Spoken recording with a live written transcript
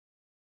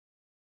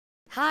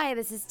Hi,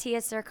 this is Tia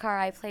Sircar.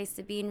 I play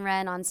Sabine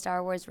Wren on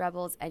Star Wars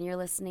Rebels, and you're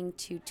listening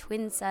to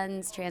Twin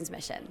Suns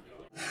Transmission.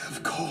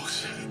 Of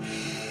course,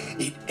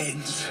 it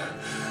ends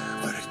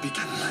where it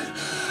began.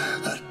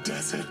 A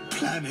desert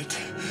planet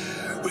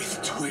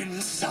with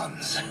twin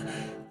suns.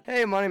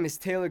 Hey, my name is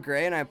Taylor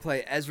Gray, and I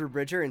play Ezra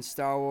Bridger in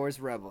Star Wars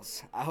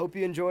Rebels. I hope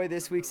you enjoy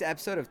this week's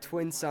episode of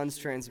Twin Suns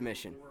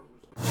Transmission.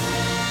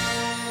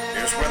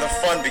 Here's where the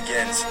fun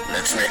begins.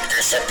 Let's make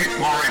this a bit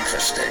more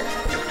interesting.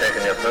 You've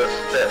taken your first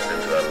step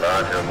into a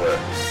larger world.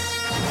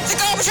 The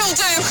garbage will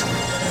do!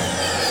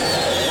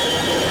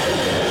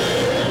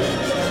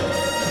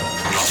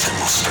 Nothing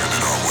will stand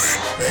in our way.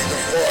 May the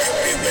Force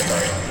be with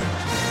us.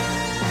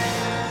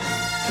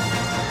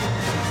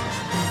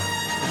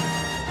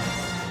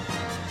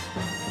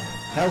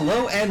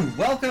 Hello and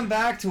welcome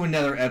back to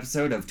another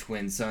episode of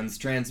Twin Suns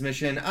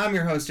Transmission. I'm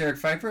your host Eric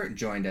Pfeiffer,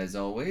 joined as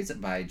always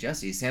by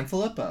Jesse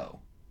Sanfilippo.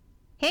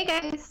 Hey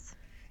guys!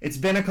 It's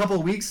been a couple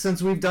weeks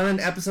since we've done an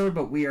episode,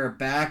 but we are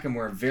back and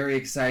we're very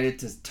excited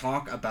to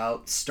talk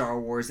about Star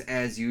Wars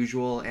as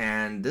usual.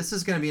 And this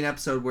is going to be an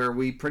episode where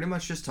we pretty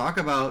much just talk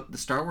about the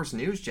Star Wars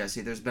news,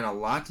 Jesse. There's been a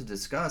lot to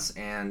discuss,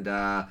 and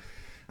I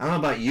don't know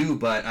about you,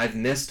 but I've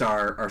missed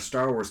our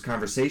Star Wars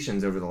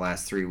conversations over the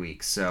last 3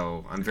 weeks,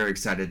 so I'm very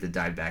excited to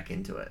dive back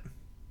into it.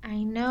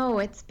 I know,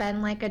 it's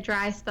been like a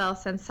dry spell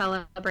since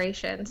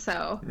Celebration,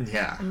 so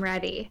yeah. I'm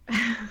ready.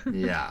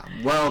 Yeah.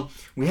 Well,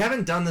 we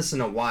haven't done this in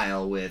a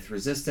while with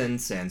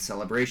Resistance and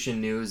Celebration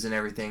news and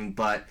everything,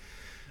 but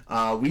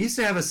we used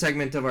to have a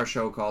segment of our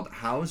show called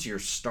How's Your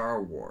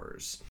Star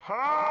Wars?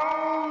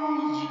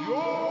 How's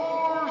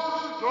your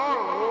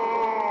Star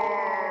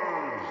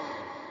Wars?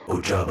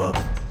 Ojaba.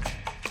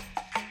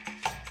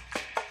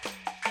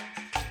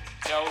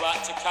 Tell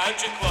that to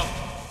Country Club.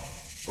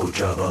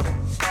 Ojaba.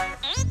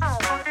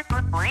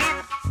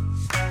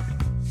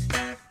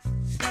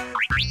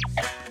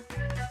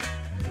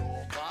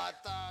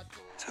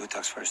 So who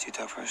talks first? You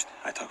talk first?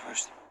 I talk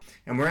first.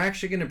 And we're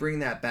actually going to bring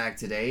that back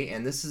today,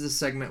 and this is a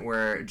segment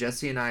where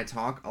Jesse and I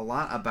talk a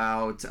lot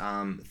about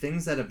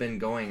things that have been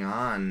going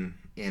on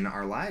in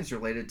our lives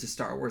related to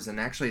Star Wars. And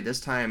actually this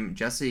time,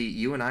 Jesse,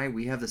 you and I,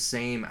 we have the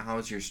same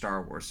How's Your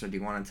Star Wars? So do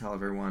you want to tell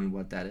everyone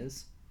what that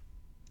is?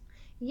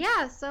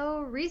 Yeah,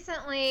 so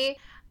recently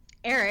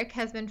Eric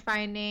has been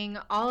finding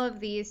all of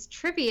these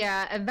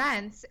trivia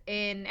events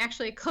in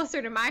actually closer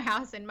to my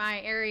house in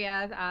my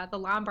area, the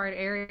Lombard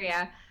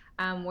area,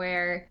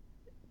 where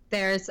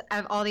there's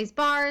all these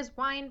bars,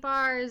 wine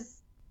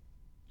bars,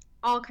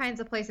 all kinds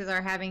of places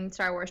are having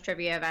Star Wars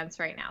trivia events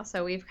right now.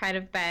 So we've kind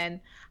of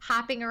been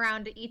hopping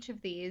around to each of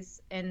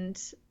these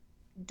and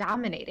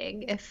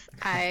dominating, if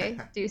I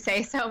do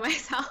say so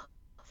myself.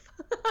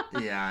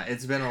 Yeah,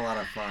 it's been a lot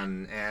of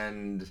fun,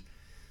 and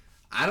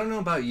I don't know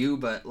about you,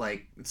 but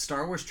like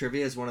Star Wars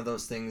trivia is one of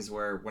those things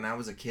where when I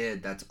was a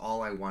kid, that's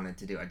all I wanted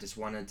to do. I just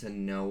wanted to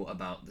know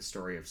about the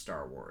story of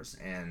Star Wars,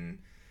 and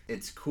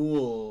it's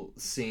cool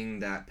seeing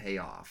that pay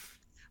off.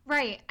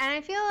 Right, and I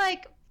feel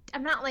like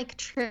I'm not like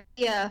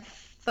trivia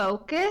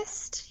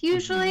focused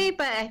usually,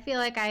 but I feel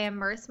like I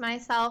immerse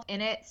myself in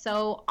it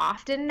so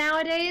often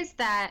nowadays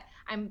that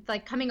I'm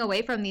like coming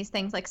away from these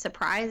things like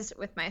surprised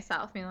with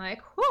myself, being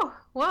like,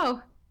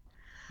 whoa.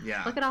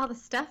 Yeah. Look at all the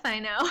stuff I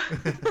know.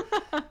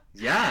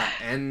 Yeah,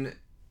 and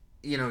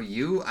you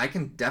know, I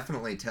can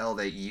definitely tell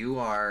that you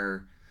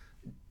are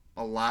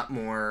a lot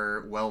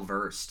more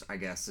well-versed, I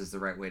guess is the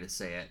right way to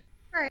say it.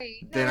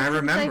 Right. Than I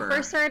remember. When I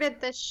first started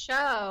the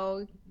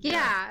show,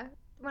 yeah.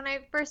 When I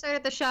first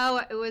started the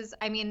show, it was,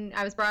 I mean,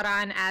 I was brought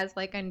on as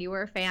like a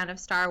newer fan of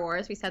Star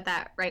Wars. We said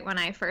that right when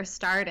I first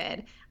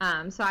started.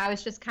 So I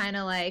was just kind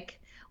of like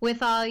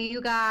with all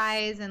you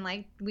guys, and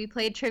like we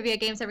played trivia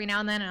games every now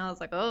and then, and I was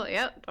like, oh,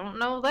 yep, don't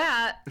know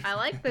that. I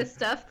like this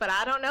stuff, but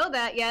I don't know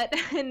that yet.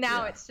 And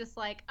now it's just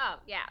like, oh,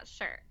 yeah,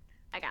 sure.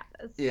 I got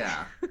this.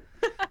 Yeah.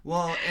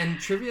 Well, and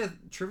trivia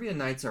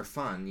nights are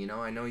fun, you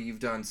know. I know you've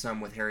done some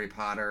with Harry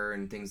Potter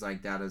and things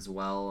like that as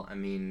well. I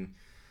mean,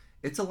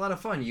 it's a lot of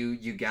fun. You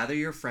gather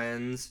your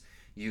friends,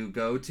 you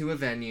go to a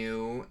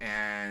venue,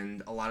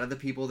 and a lot of the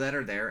people that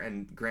are there,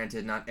 and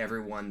granted, not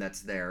everyone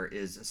that's there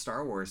is a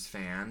Star Wars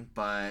fan,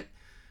 but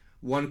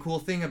one cool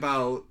thing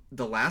about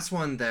the last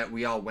one that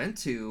we all went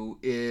to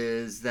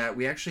is that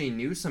we actually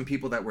knew some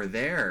people that were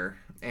there,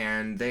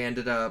 and they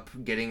ended up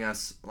getting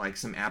us like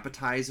some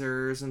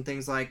appetizers and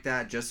things like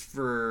that just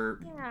for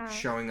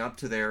showing up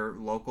to their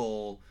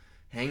local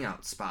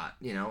hangout spot,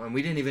 you know, and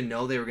we didn't even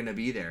know they were going to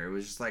be there. It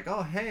was just like,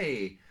 oh,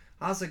 hey,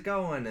 how's it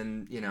going?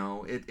 And, you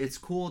know, it's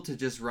cool to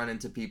just run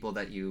into people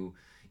that you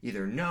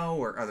either know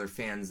or other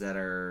fans that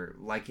are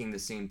liking the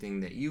same thing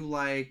that you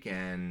like,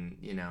 and,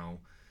 you know,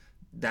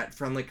 that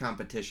friendly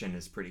competition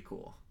is pretty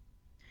cool.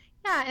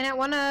 Yeah, and at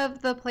one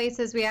of the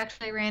places we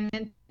actually ran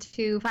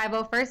into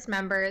 501st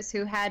members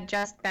who had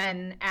just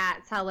been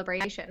at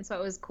Celebration, so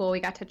it was cool. We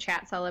got to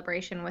chat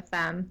Celebration with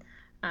them.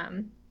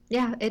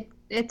 Yeah,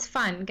 it's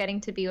fun getting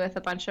to be with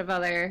a bunch of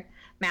other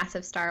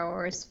massive Star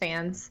Wars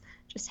fans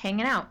just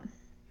hanging out.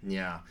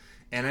 Yeah,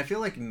 and I feel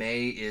like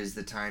May is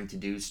the time to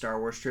do Star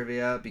Wars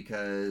trivia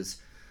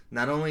because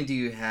not only do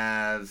you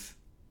have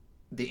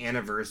the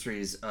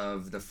anniversaries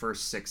of the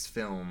first 6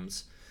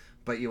 films,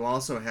 but you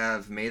also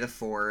have May the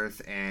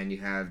 4th, and you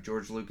have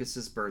George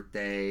Lucas's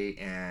birthday,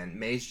 and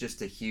May's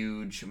just a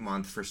huge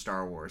month for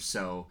Star Wars.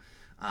 So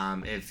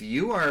if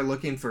you are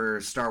looking for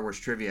Star Wars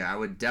trivia, I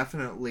would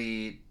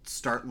definitely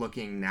start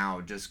looking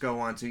now. Just go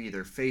onto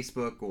either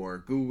Facebook or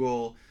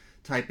Google,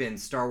 type in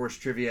Star Wars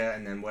trivia,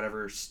 and then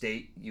whatever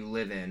state you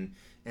live in,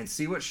 and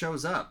see what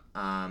shows up.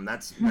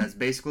 That's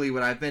basically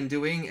what I've been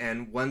doing.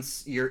 And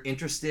once you're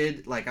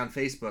interested, like on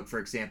Facebook, for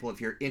example,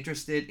 if you're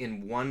interested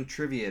in one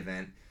trivia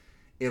event,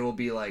 it will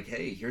be like,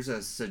 hey, here's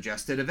a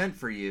suggested event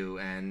for you,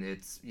 and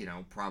it's, you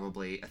know,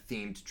 probably a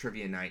themed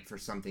trivia night for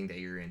something that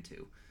you're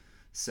into.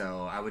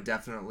 So I would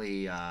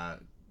definitely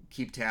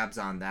keep tabs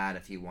on that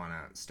if you want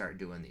to start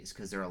doing these,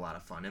 because they're a lot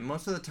of fun. And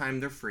most of the time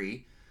they're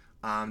free.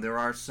 There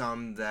are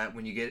some that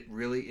when you get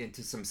really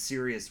into some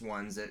serious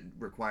ones, it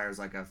requires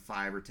like a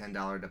 $5 or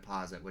 $10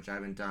 deposit, which I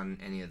haven't done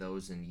any of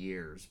those in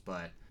years.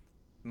 But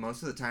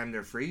most of the time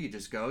they're free. You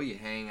just go, you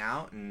hang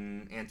out,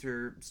 and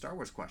answer Star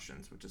Wars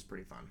questions, which is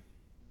pretty fun.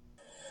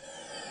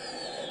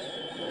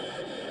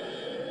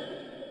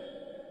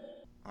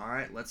 All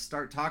right, let's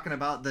start talking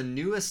about the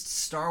newest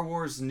Star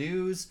Wars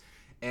news.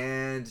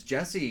 And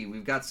Jesse,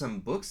 we've got some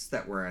books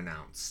that were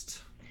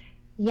announced.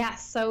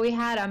 Yes, so we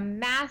had a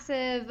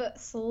massive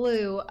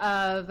slew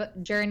of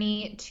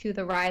Journey to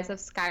the Rise of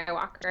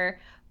Skywalker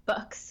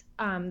books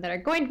that are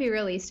going to be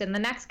released in the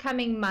next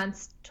coming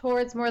months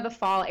towards more the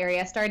fall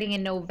area, starting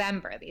in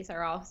November. These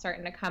are all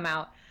starting to come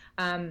out.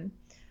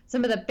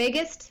 Some of the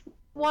biggest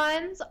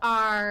ones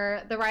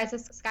are The Rise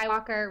of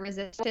Skywalker,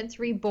 Resistance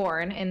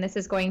Reborn, and this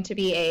is going to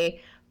be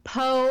a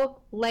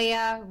Poe,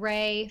 Leia,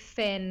 Rey,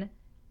 Finn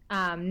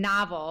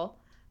novel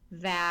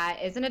that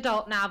is an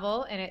adult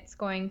novel, and it's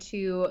going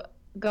to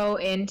go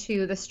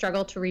into the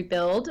struggle to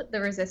rebuild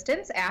the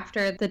Resistance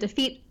after the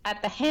defeat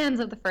at the hands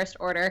of the First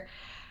Order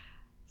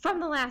from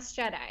The Last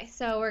Jedi.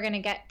 So we're going to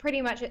get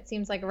pretty much, it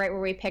seems like, right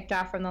where we picked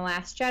off from The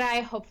Last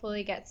Jedi,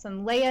 hopefully get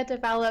some Leia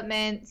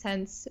development,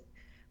 since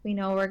we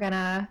know we're going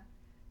to,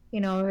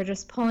 we're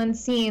just pulling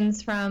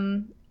scenes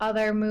from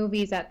other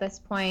movies at this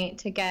point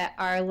to get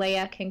our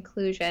Leia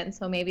conclusion.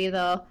 So maybe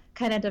they'll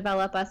kind of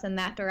develop us in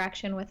that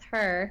direction with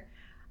her,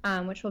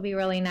 which will be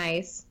really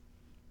nice.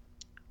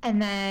 And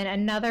then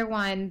another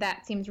one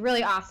that seems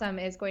really awesome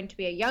is going to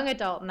be a young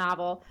adult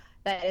novel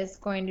that is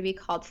going to be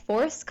called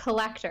Force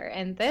Collector.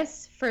 And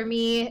this, for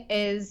me,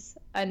 is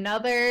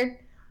another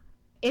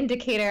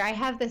indicator. I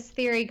have this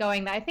theory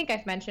going that I think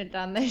I've mentioned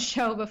on this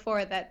show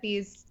before, that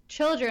these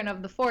children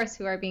of the Force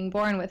who are being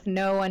born with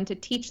no one to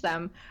teach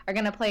them are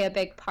going to play a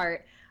big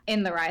part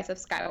in the Rise of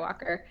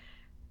Skywalker.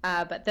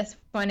 But this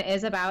one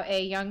is about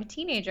a young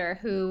teenager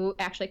who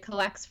actually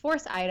collects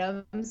Force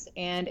items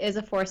and is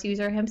a Force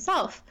user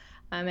himself.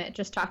 It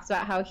just talks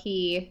about how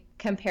he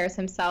compares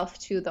himself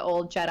to the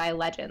old Jedi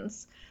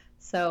legends.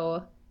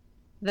 So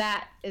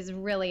that is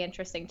really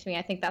interesting to me.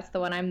 I think that's the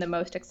one I'm the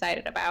most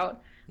excited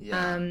about.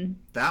 Yeah,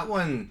 that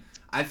one,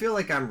 I feel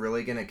like I'm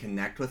really going to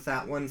connect with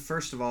that one.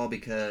 First of all,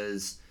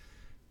 because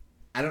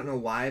I don't know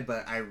why,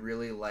 but I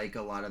really like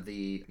a lot of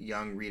the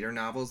young reader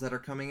novels that are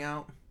coming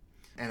out.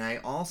 And I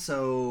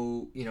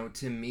also,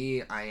 to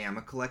me, I am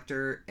a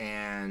collector,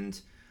 and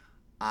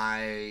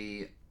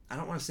I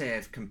don't want to say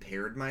I've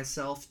compared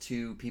myself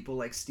to people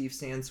like Steve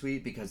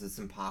Sansweet, because it's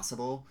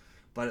impossible.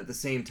 But at the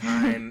same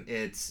time,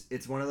 it's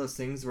one of those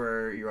things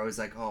where you're always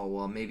like, oh,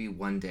 well, maybe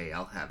one day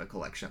I'll have a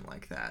collection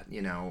like that,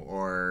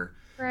 or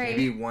right.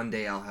 Maybe one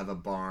day I'll have a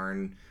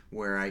barn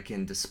where I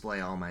can display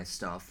all my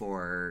stuff,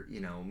 or,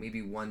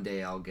 maybe one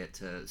day I'll get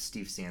to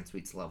Steve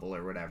Sansweet's level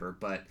or whatever.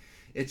 But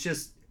it's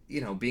just,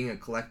 being a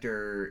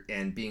collector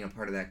and being a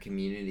part of that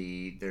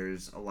community,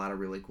 there's a lot of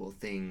really cool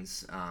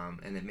things,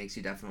 and it makes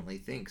you definitely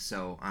think.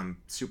 So I'm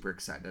super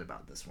excited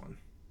about this one.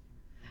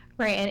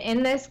 Right, and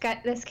in this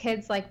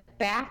kid's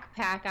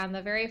backpack on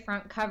the very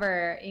front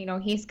cover,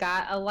 he's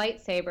got a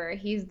lightsaber.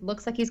 He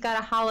looks like he's got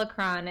a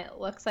holocron. It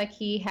looks like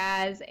he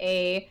has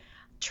a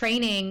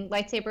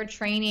lightsaber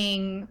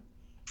training.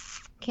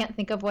 Can't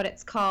think of what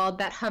it's called.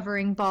 That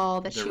hovering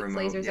ball that shoots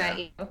lasers at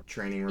you.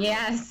 Training remote.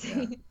 Yes.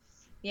 Yeah.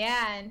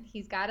 Yeah, and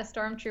he's got a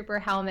stormtrooper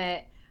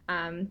helmet,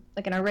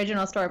 like an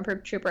original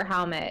stormtrooper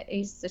helmet.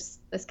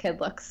 This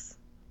kid looks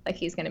like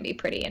he's going to be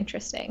pretty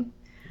interesting.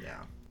 Yeah.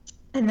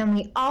 And then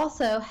we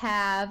also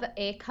have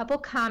a couple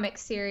comic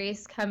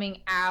series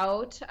coming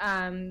out.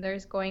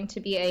 There's going to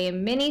be a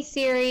mini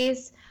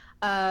series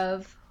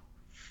of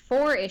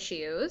 4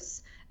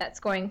 issues that's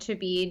going to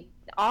be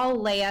all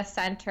Leia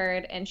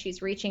centered, and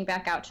she's reaching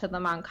back out to the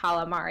Mon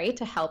Calamari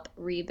to help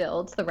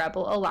rebuild the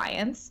Rebel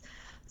Alliance.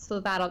 So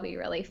that'll be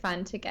really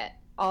fun to get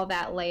all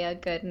that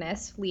Leia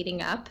goodness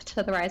leading up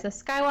to the Rise of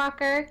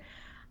Skywalker.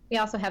 We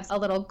also have a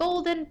little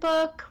golden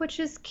book, which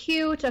is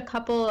cute, a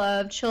couple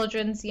of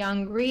children's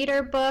young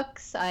reader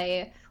books,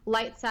 a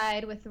light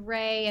side with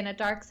Rey and a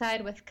dark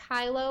side with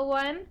Kylo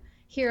one,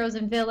 Heroes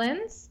and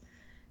Villains.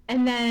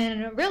 And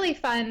then really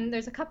fun,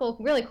 there's a couple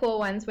really cool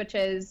ones, which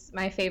is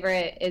my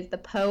favorite, is the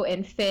Poe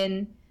and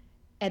Finn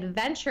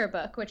adventure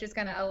book, which is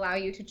going to allow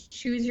you to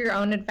choose your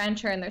own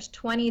adventure, and there's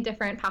 20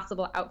 different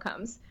possible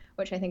outcomes,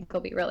 which I think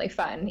will be really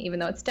fun, even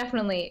though it's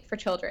definitely for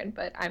children,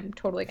 but I'm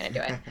totally going to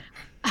do it.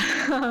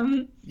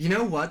 You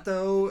know what,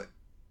 though?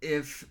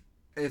 If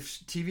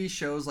TV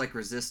shows like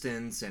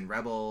Resistance and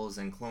Rebels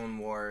and Clone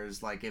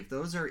Wars, like, if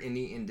those are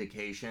any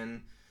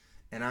indication,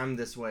 and I'm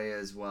this way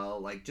as well,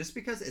 like, just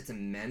because it's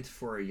meant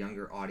for a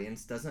younger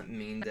audience doesn't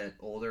mean that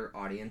older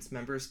audience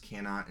members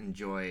cannot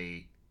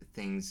enjoy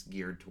things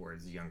geared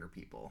towards younger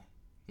people.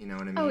 You know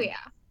what I mean?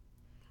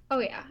 Oh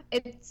yeah.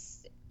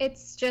 It's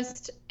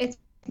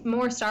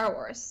more Star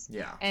Wars.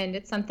 Yeah. And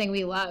it's something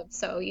we love,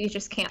 so you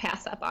just can't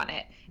pass up on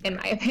it, in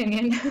my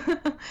opinion.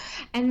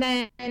 And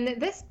then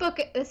this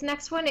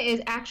next one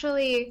is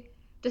actually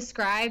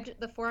described,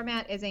 the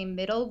format is a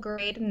middle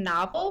grade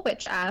novel,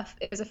 which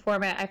is a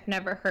format I've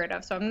never heard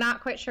of, so I'm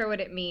not quite sure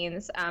what it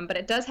means, but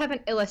it does have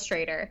an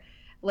illustrator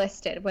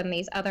listed when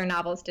these other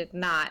novels did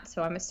not,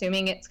 so I'm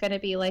assuming it's going to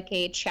be like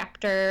a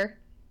chapter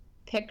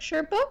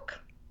picture book,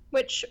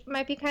 which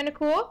might be kind of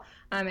cool.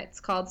 It's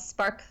called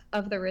Spark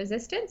of the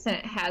Resistance, and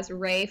it has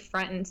Rey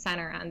front and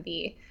center on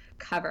the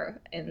cover,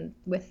 and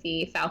with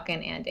the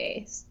Falcon and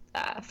a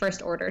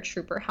First Order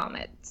trooper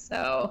helmet.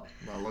 So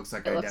well, it looks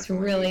like it looks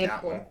really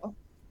cool. One.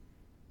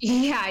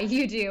 Yeah,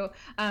 you do.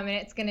 And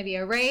it's going to be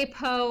a Rey,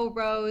 Poe,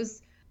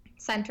 Rose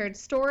centered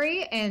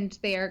story, and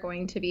they are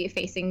going to be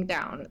facing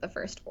down the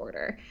First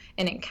Order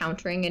and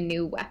encountering a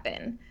new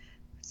weapon.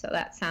 So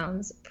that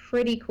sounds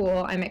pretty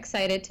cool. I'm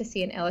excited to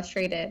see an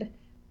illustrated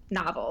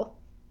novel.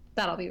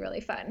 That'll be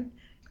really fun.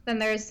 Then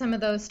there's some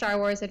of those Star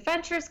Wars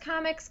Adventures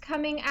comics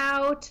coming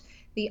out.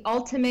 The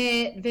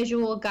Ultimate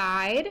Visual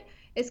Guide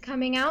is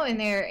coming out, and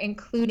they're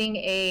including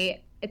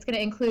it's going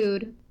to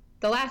include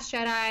The Last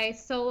Jedi,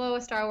 Solo,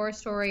 A Star Wars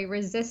Story,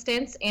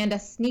 Resistance, and a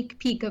sneak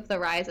peek of The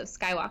Rise of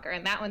Skywalker.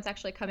 And that one's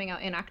actually coming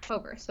out in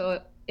October,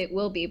 so it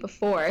will be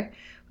before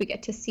we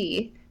get to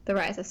see The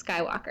Rise of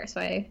Skywalker.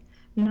 So I'm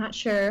not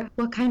sure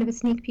what kind of a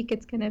sneak peek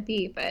it's going to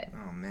be, but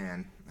oh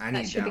man,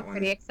 that should be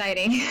pretty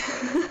exciting.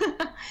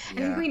 I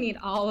think we need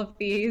all of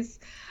these.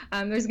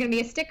 There's going to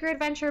be a sticker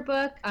adventure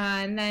book,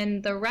 and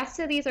then the rest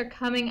of these are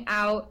coming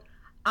out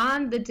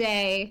on the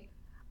day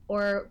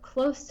or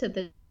close to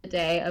the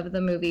day of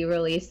the movie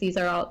release.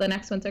 The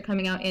next ones are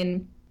coming out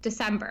in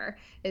December.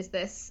 Is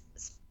this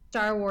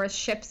Star Wars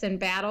Ships and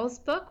Battles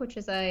book, which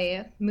is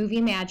a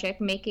movie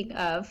magic making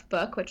of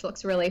book, which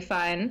looks really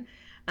fun.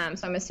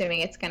 So I'm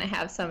assuming it's going to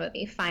have some of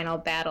the final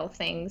battle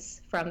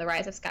things from The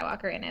Rise of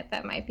Skywalker in it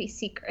that might be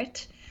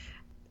secret.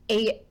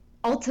 A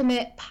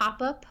Ultimate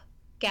Pop-Up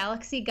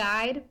Galaxy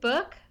Guide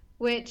book,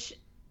 which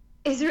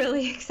is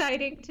really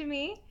exciting to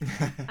me.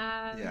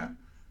 Yeah.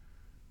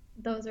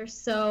 Those are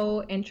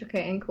so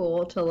intricate and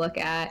cool to look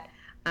at.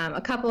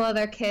 A couple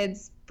other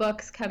kids'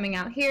 books coming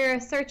out here.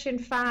 Search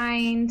and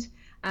Find.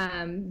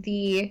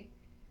 The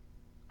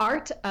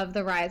Art of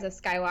the Rise of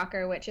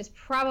Skywalker, which is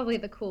probably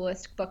the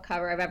coolest book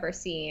cover I've ever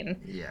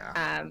seen.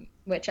 Yeah.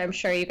 Which I'm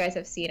sure you guys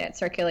have seen it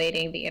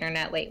circulating the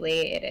internet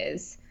lately. It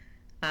is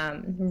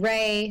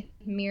Rey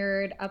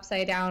mirrored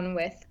upside down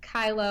with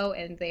Kylo,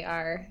 and they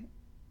are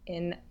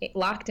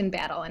locked in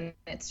battle, and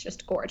it's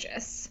just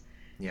gorgeous.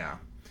 Yeah.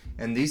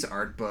 And these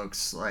art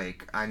books,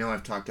 like, I know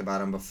I've talked about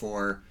them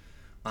before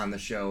on the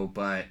show,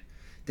 but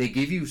they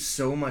give you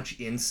so much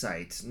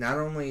insight, not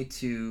only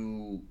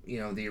to,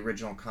 the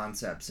original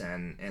concepts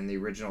and the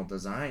original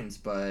designs,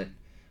 but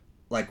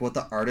like what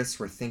the artists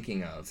were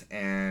thinking of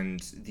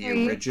and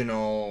the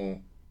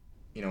original,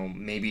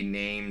 maybe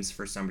names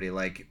for somebody.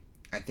 Like,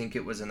 I think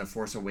it was in the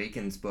Force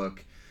Awakens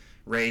book,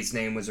 Rey's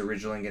name was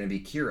originally going to be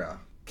Kira,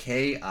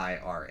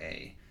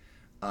 Kira.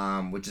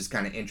 Which is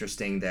kind of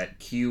interesting that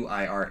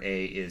Qira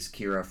is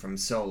Kira from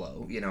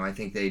Solo. I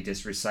think they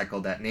just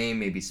recycled that name,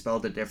 maybe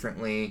spelled it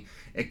differently.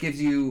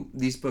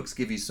 These books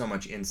give you so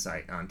much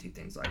insight onto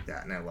things like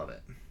that, and I love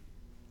it.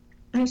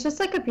 And it's just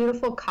like a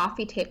beautiful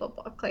coffee table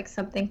book, like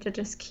something to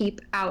just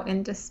keep out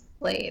and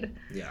displayed.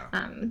 Yeah.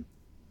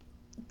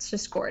 It's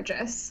just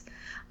gorgeous.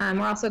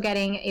 We're also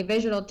getting a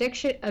visual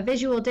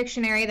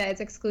dictionary that is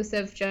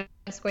exclusive,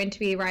 just going to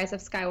be Rise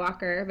of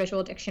Skywalker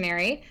Visual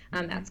Dictionary.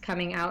 That's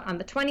coming out on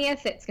the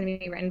 20th. It's going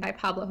to be written by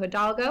Pablo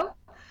Hidalgo.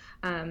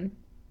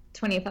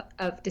 20th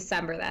of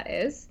December, that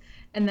is.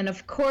 And then,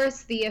 of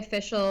course, the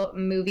official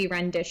movie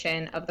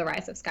rendition of The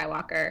Rise of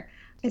Skywalker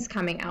is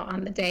coming out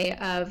on the day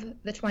of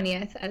the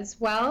 20th as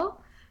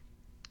well.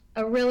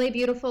 A really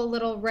beautiful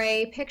little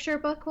Rey picture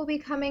book will be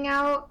coming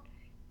out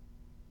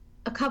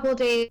a couple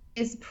days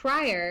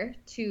prior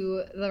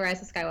to The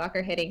Rise of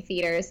Skywalker hitting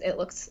theaters. It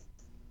looks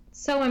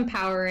so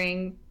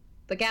empowering.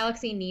 The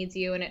galaxy needs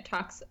you, and it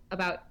talks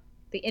about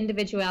the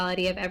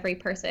individuality of every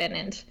person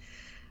and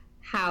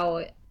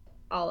how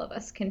all of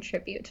us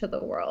contribute to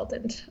the world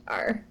and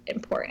are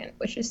important,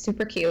 which is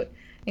super cute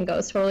and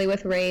goes totally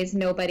with Rey's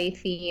Nobody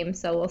theme.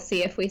 So we'll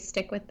see if we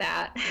stick with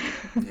that.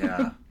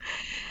 Yeah.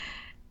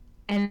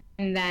 And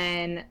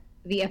then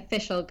the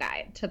official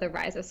guide to The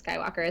Rise of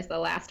Skywalker is the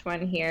last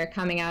one here,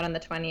 coming out on the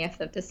 20th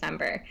of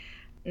December.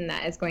 and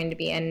that is going to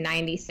be a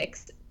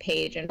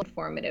 96-page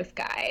informative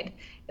guide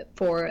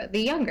for the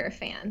younger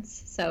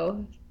fans.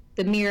 So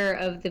the mirror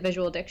of the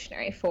visual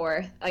dictionary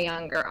for a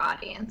younger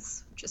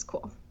audience, which is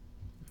cool.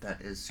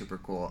 That is super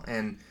cool.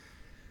 And,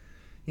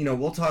 you know,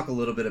 we'll talk a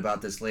little bit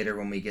about this later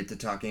when we get to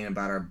talking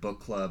about our book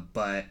club.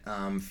 But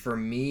for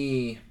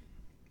me,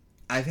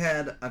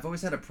 I've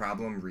always had a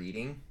problem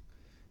reading,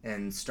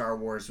 and Star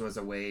Wars was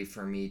a way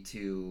for me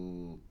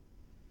to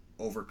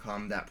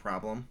overcome that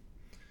problem.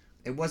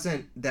 It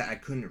wasn't that I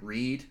couldn't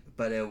read,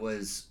 but it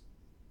was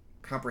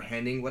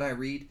comprehending what I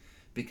read,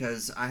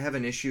 because I have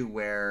an issue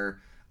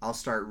where I'll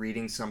start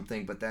reading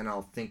something, but then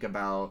I'll think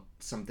about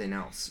something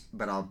else,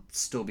 but I'll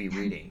still be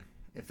reading,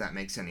 if that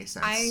makes any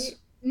sense.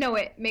 No,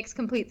 it makes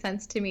complete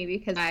sense to me,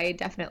 because I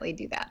definitely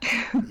do that.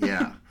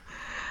 Yeah.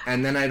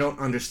 And then I don't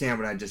understand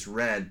what I just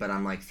read, but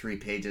I'm like 3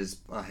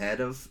 pages ahead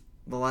of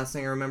the last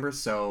thing I remember,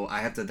 so I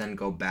have to then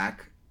go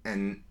back,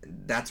 and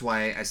that's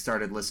why I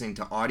started listening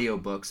to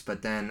audiobooks.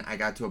 But then I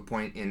got to a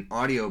point in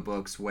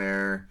audiobooks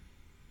where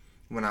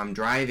when I'm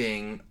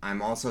driving,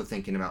 I'm also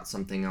thinking about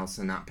something else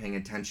and not paying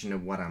attention to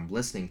what I'm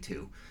listening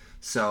to.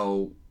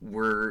 So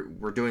we're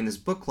doing this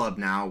book club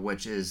now,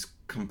 which is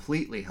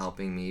completely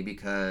helping me,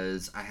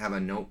 because I have a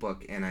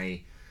notebook and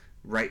I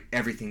write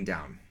everything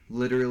down.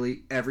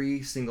 Literally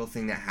every single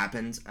thing that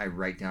happens, I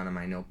write down in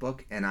my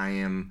notebook, and I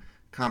am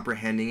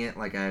comprehending it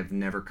like I've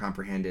never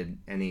comprehended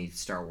any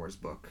Star Wars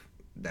book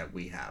that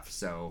we have.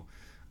 So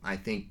I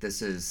think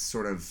this has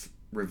sort of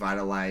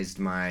revitalized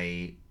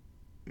my,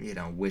 you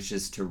know,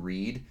 wishes to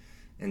read,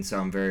 and so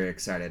I'm very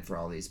excited for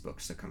all these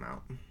books to come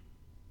out.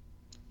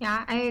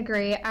 Yeah, I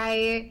agree.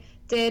 I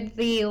did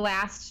the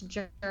last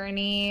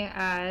journey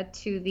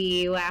to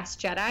the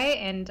Last Jedi,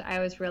 and I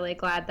was really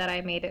glad that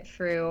I made it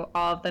through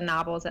all of the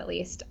novels, at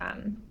least,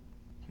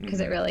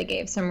 because it really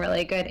gave some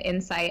really good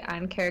insight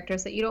on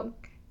characters that you don't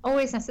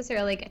always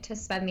necessarily get to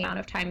spend the amount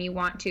of time you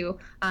want to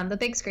on the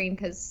big screen,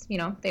 because, you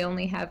know, they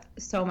only have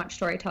so much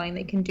storytelling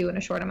they can do in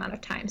a short amount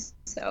of time.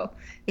 So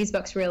these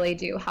books really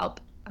do help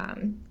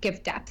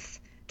give depth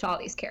to all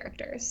these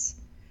characters.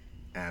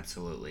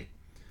 Absolutely.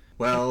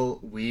 Well,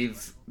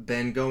 we've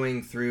been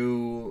going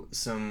through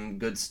some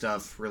good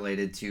stuff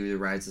related to the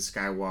Rise of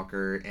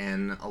Skywalker,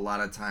 and a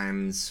lot of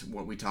times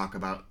what we talk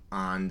about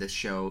on this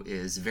show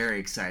is very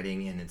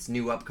exciting, and it's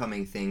new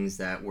upcoming things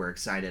that we're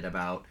excited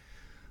about.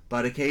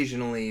 But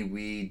occasionally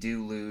we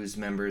do lose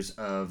members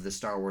of the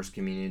Star Wars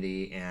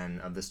community and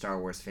of the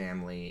Star Wars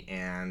family,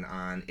 and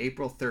on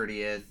April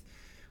 30th,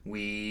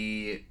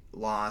 we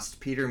lost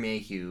Peter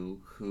Mayhew,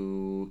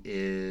 who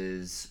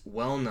is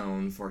well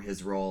known for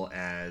his role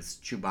as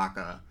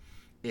Chewbacca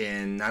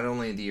in not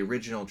only the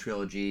original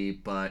trilogy,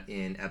 but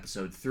in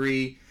Episode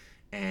 3,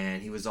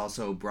 and he was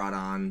also brought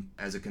on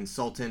as a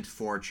consultant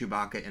for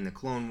Chewbacca in the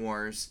Clone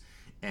Wars,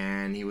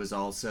 and he was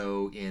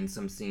also in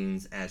some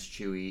scenes as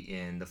Chewie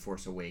in The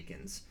Force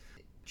Awakens.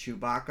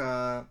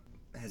 Chewbacca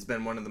has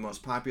been one of the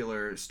most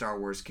popular Star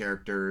Wars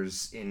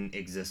characters in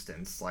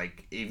existence.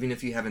 Like, even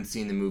if you haven't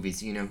seen the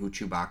movies, you know who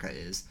Chewbacca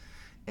is.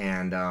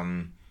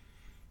 And,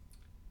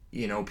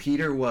 you know,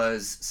 Peter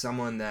was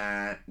someone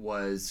that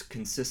was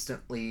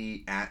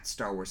consistently at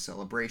Star Wars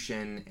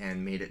Celebration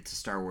and made it to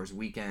Star Wars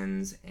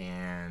weekends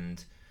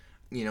and,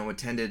 you know,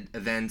 attended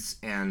events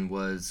and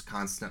was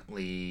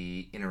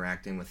constantly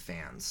interacting with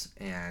fans.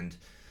 And,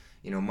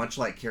 you know, much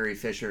like Carrie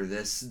Fisher,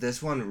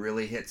 this one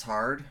really hits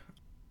hard.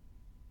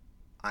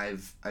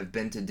 I've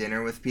been to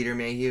dinner with Peter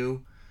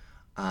Mayhew.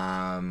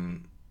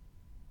 I've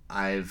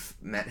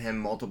met him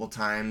multiple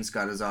times,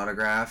 got his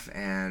autograph,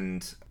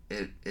 and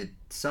it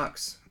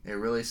sucks. It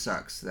really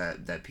sucks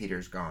that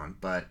Peter's gone.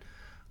 But,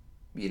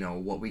 you know,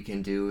 what we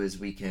can do is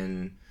we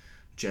can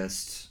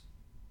just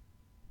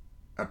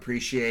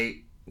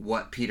appreciate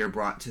what Peter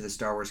brought to the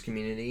Star Wars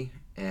community.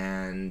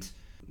 And,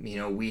 you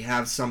know, we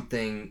have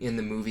something in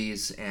the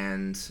movies,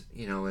 and,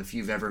 you know, if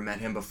you've ever met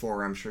him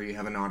before, I'm sure you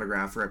have an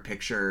autograph or a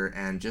picture,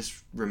 and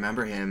just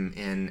remember him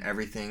in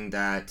everything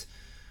that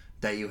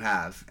you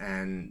have.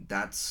 And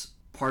that's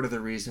part of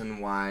the reason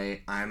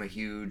why I'm a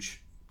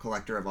huge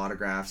collector of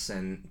autographs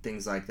and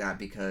things like that,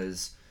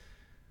 because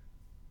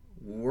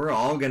we're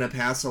all going to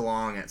pass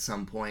along at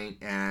some point,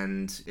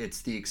 and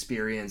it's the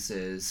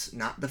experiences,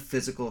 not the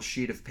physical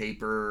sheet of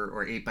paper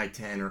or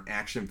 8x10 or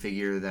action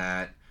figure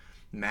that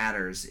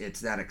matters. It's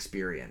that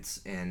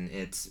experience, and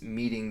it's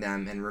meeting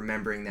them and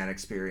remembering that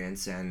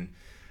experience. And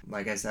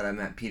like I said, I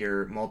met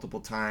Peter multiple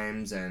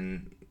times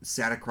and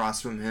sat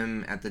across from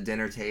him at the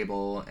dinner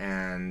table,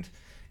 and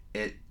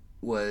it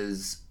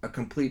was a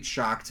complete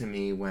shock to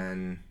me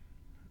when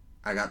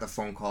I got the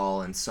phone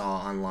call and saw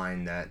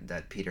online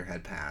that Peter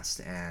had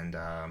passed. And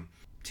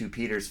to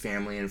Peter's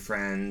family and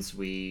friends,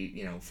 we,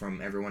 you know,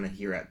 from everyone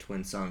here at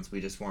Twin Suns,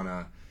 we just want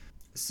to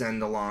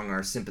send along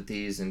our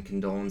sympathies and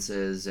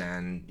condolences,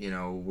 and, you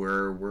know,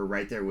 we're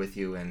right there with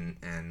you,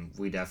 and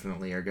we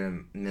definitely are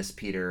going to miss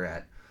Peter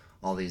at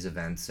all these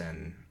events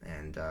and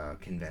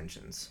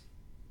conventions.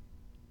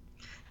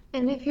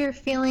 And if you're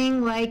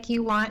feeling like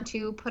you want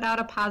to put out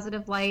a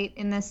positive light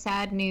in this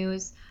sad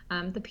news,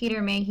 the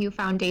Peter Mayhew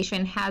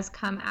Foundation has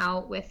come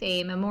out with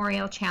a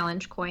memorial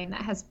challenge coin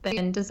that has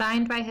been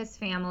designed by his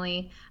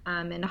family,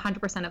 and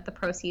 100% of the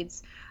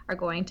proceeds are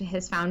going to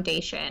his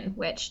foundation,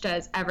 which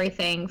does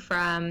everything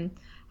from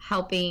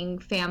helping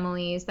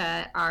families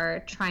that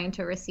are trying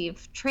to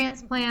receive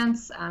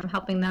transplants,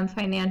 helping them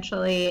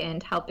financially,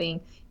 and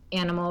helping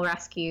animal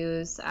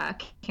rescues,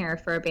 care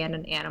for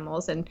abandoned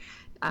animals, and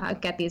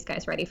get these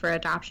guys ready for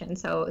adoption.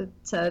 So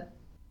it's a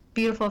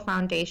beautiful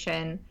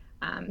foundation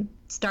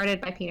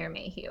started by Peter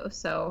Mayhew.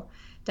 So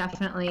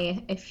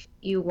definitely, if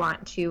you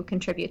want to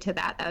contribute to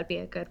that, that would be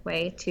a good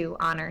way to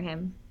honor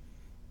him.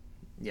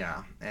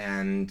 Yeah,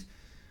 and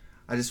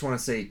I just want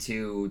to say,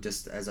 too,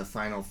 just as a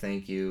final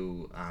thank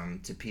you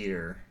to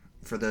Peter,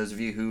 for those of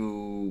you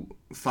who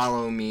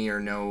follow me or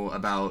know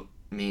about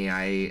me,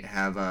 I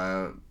have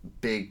a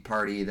big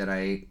party that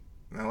I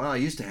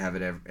used to have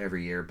it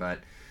every year, but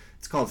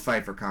it's called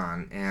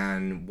PfeifferCon,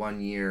 and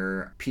one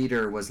year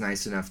Peter was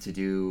nice enough to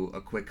do a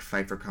quick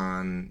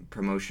PfeifferCon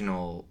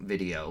promotional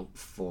video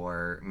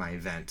for my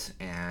event,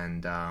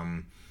 and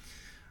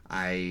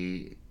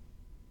I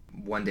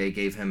one day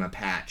gave him a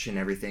patch and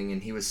everything,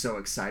 and he was so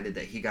excited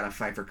that he got a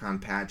PfeifferCon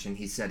patch, and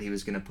he said he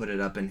was going to put it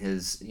up in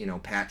his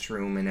patch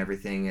room and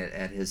everything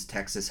at his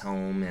Texas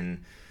home,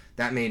 and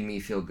that made me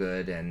feel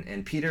good.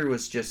 And Peter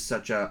was just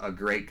such a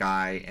great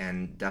guy,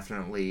 and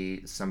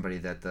definitely somebody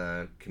that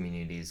the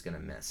community is going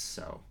to miss.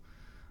 So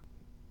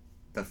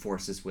the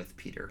force is with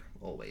Peter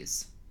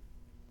always.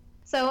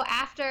 So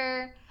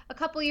after a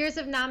couple years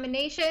of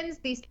nominations,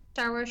 the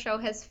Star Wars show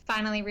has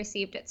finally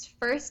received its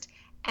first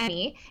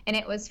Emmy, and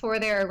it was for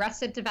their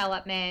Arrested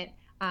Development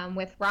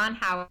with Ron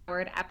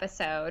Howard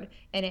episode,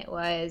 and it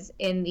was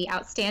in the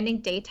Outstanding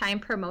Daytime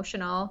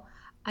Promotional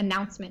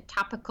Announcement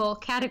Topical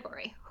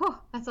category. Whew,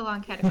 that's a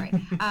long category.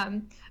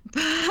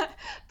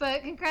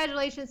 But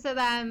congratulations to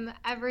them.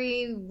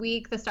 Every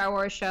week the Star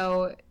Wars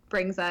show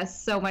brings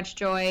us so much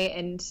joy,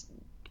 and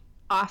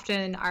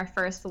often our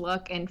first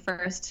look and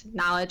first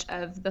knowledge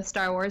of the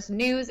Star Wars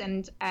news,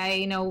 and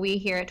I know we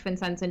here at Twin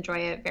Suns enjoy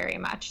it very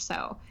much.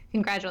 So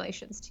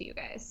congratulations to you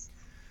guys.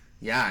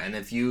 Yeah, and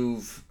if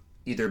you've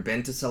either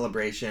been to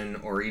Celebration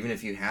or even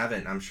if you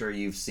haven't, I'm sure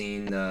you've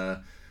seen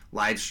the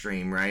live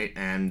stream, right?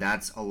 And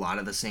that's a lot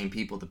of the same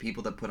people, the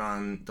people that put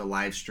on the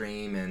live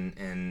stream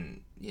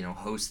and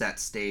host that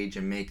stage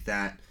and make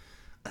that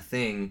a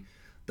thing.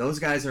 Those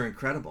guys are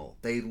incredible.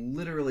 They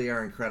literally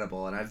are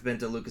incredible. And I've been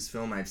to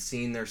Lucasfilm, I've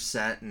seen their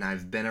set, and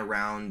I've been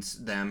around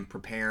them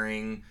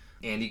preparing.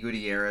 Andy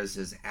Gutierrez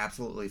is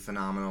absolutely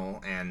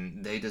phenomenal,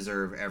 and they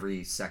deserve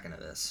every second of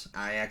this.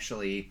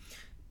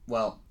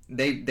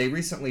 They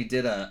recently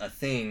did a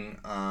thing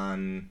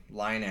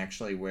online,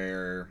 actually,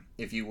 where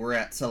if you were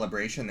at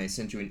Celebration, they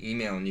sent you an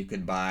email and you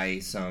could buy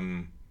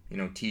some,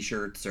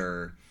 t-shirts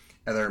or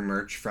other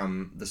merch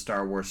from the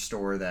Star Wars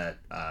store that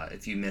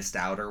if you missed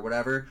out or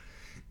whatever.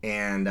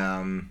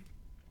 And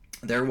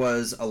there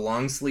was a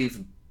long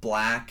sleeve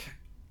black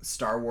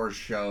Star Wars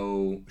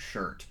show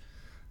shirt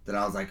that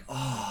I was like,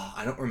 oh,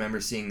 I don't remember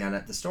seeing that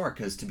at the store,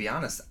 because to be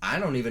honest, I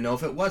don't even know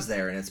if it was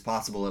there, and it's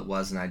possible it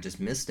was and I just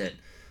missed it.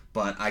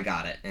 But I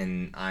got it,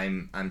 and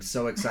I'm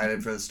so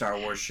excited for the Star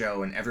Wars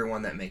show and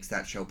everyone that makes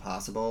that show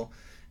possible.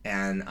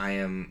 And I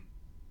am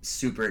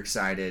super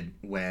excited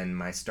when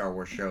my Star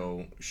Wars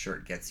show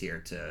shirt gets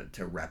here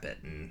to rep it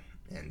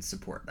and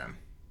support them.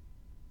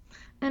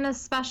 And a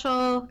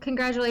special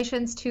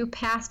congratulations to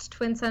past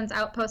Twin Suns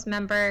Outpost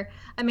member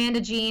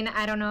Amanda Jean.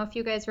 I don't know if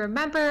you guys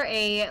remember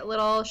a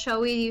little show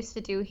we used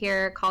to do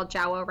here called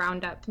Jawa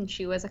Roundup, and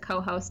she was a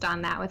co-host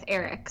on that with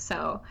Eric.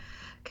 So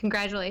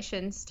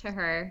congratulations to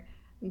her.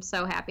 I'm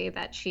so happy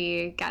that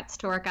she gets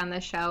to work on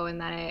the show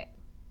and that it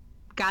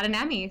got an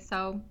Emmy.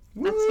 So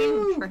that's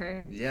huge for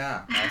her.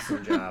 Yeah,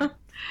 awesome job.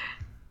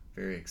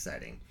 Very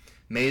exciting.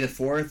 May the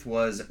 4th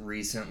was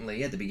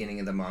recently at the beginning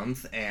of the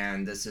month,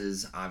 and this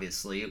is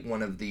obviously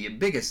one of the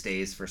biggest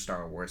days for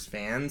Star Wars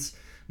fans.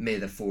 May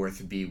the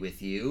 4th be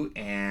with you,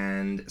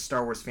 and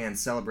Star Wars fans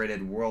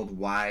celebrated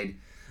worldwide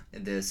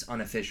this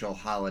unofficial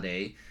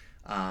holiday,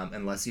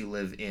 unless you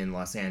live in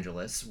Los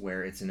Angeles,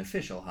 where it's an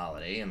official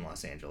holiday in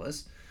Los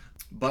Angeles.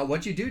 But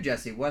what'd you do,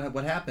 Jesse?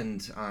 What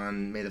happened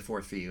on May the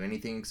 4th for you?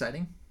 Anything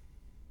exciting?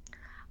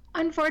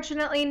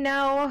 Unfortunately,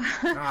 no.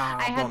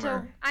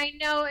 Bummer. I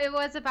know, it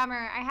was a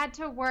bummer. I had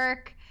to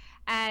work,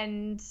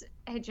 and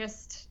it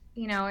just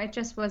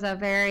was a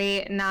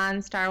very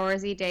non-Star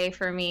Wars-y day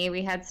for me.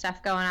 We had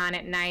stuff going on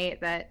at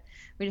night that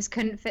we just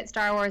couldn't fit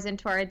Star Wars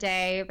into our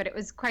day, but it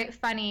was quite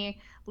funny.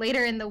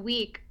 Later in the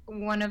week,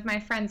 one of my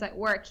friends at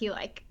work, he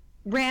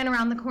ran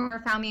around the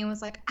corner, found me, and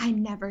was like, I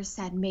never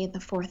said May the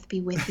 4th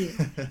be with you.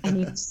 And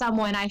you're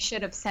someone I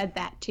should have said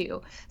that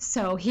to.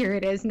 So here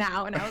it is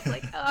now. And I was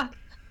like, ugh.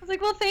 I was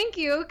like, well, thank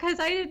you, because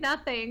I did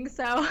nothing,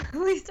 so at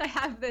least I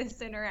have this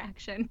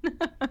interaction.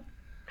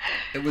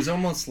 It was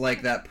almost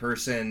like that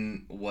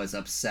person was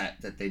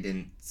upset that they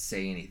didn't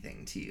say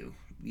anything to you,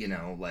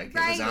 It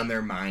was on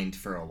their mind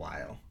for a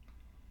while.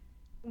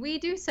 We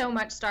do so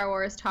much Star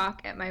Wars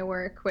talk at my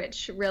work,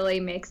 which really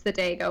makes the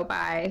day go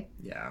by.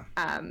 Yeah.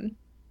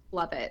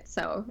 Love it.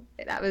 So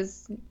that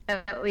was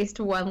at least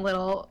one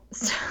little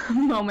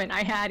moment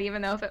I had,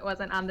 even though if it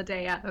wasn't on the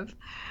day of.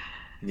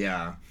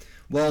 Yeah.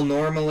 Well,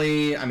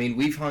 normally, I mean,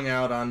 we've hung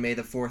out on May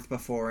the 4th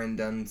before and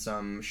done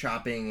some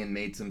shopping and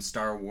made some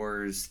Star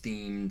Wars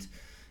themed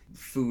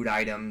food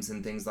items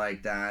and things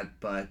like that,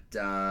 but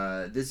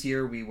this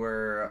year we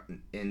were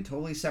in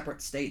totally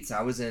separate states.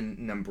 I was in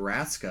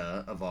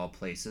Nebraska, of all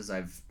places.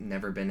 I've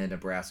never been in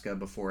Nebraska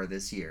before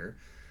this year,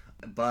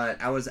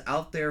 but I was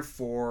out there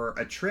for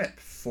a trip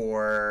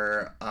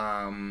for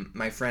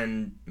my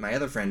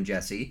other friend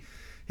Jesse,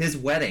 his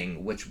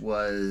wedding, which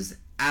was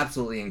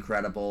absolutely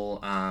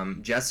incredible.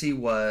 Jesse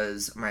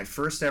was my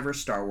first ever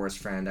Star Wars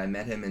friend. I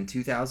met him in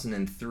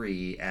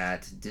 2003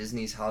 at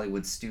Disney's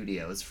Hollywood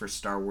Studios for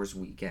Star Wars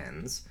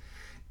weekends.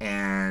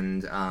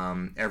 And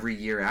every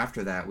year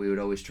after that, we would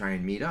always try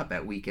and meet up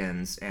at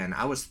weekends. And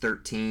I was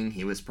 13.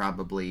 He was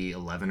probably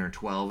 11 or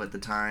 12 at the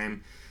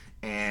time.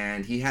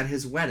 And he had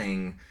his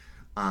wedding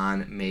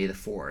on May the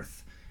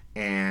 4th.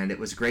 And it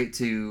was great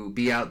to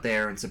be out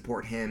there and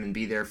support him and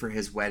be there for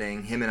his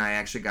wedding. Him and I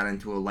actually got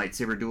into a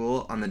lightsaber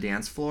duel on the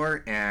dance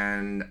floor,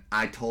 and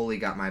I totally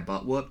got my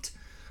butt whooped.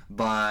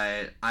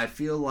 But I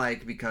feel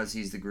like because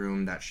he's the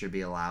groom, that should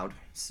be allowed.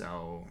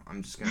 So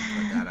I'm just going to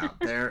put that out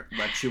there.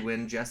 Let you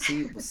win,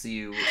 Jesse. We'll see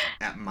you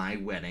at my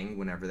wedding,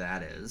 whenever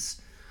that is.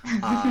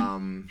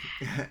 And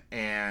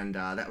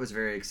that was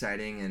very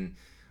exciting. And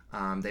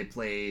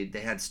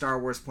they had Star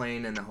Wars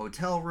playing in the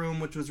hotel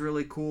room, which was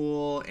really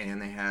cool, and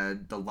they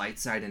had the light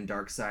side and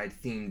dark side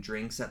themed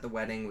drinks at the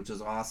wedding, which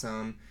was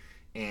awesome.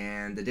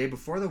 And the day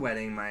before the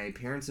wedding, my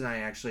parents and I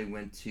actually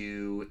went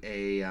to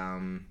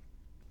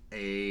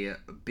a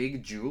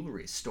big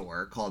jewelry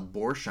store called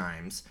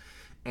Borsheim's,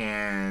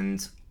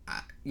 and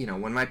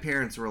when my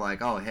parents were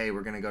like, oh, hey,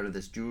 we're gonna go to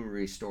this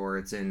jewelry store,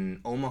 it's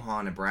in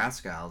Omaha,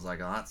 Nebraska, I was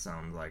like, oh, that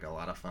sounds like a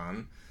lot of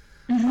fun.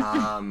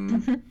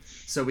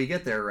 So we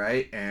get there,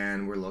 right,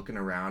 and we're looking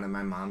around, and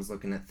my mom's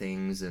looking at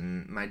things,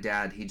 and my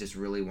dad, he just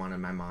really wanted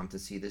my mom to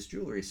see this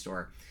jewelry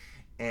store.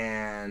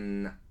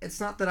 And it's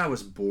not that I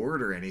was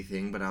bored or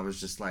anything, but I was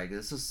just like,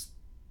 this is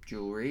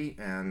jewelry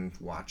and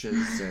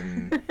watches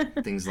and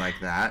things like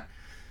that.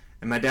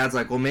 And my dad's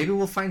like, well, maybe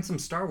we'll find some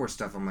Star Wars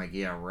stuff. I'm like,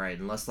 yeah, right,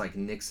 unless like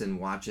Nixon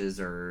watches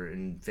or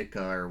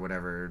Invicta or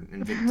whatever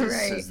Invictus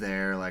Right. is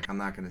there, like I'm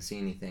not going to see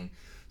anything.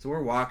 So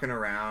we're walking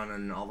around,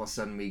 and all of a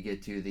sudden we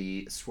get to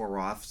the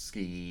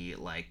Swarovski,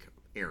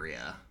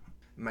 area.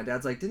 My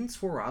dad's like, didn't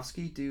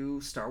Swarovski do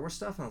Star Wars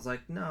stuff? And I was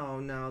like,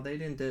 no, they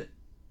didn't do...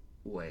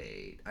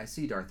 Wait, I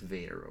see Darth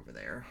Vader over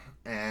there.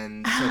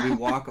 And so we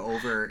walk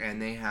over,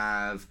 and they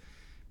have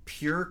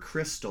pure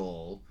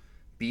crystal,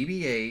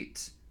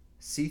 BB-8,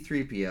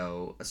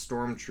 C-3PO, a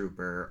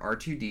Stormtrooper,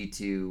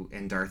 R2-D2,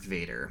 and Darth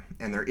Vader.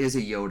 And there is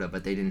a Yoda,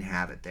 but they didn't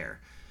have it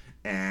there.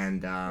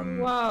 And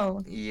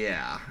Whoa.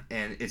 yeah,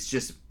 and it's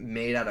just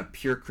made out of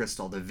pure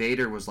crystal. The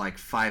Vader was like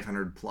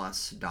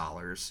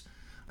 $500+,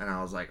 and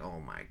I was like, oh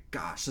my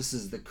gosh, this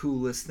is the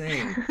coolest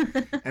thing.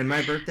 And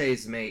my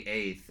birthday's May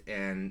 8th,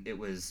 and it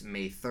was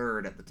May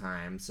 3rd at the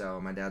time,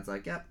 so my dad's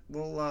like, yep,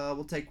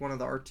 we'll take one of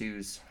the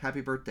R2s, happy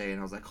birthday. And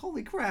I was like,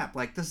 holy crap,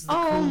 like this is the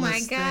Oh my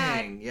coolest God.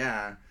 thing.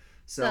 Yeah,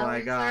 so Those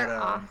I got are a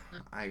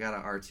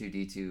awesome.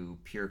 R2-D2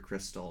 pure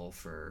crystal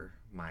for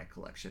my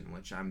collection,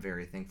 which I'm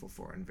very thankful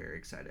for and very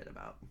excited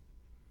about.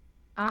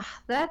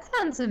 That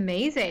sounds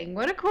amazing.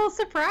 What a cool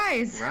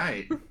surprise.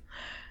 Right.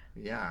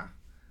 Yeah.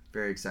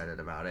 Very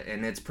excited about it.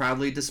 And it's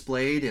proudly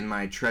displayed in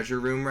my treasure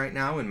room right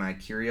now in my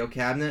curio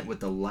cabinet with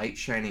the light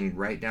shining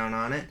right down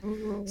on it.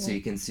 Ooh. So you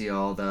can see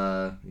all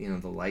the,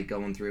 the light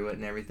going through it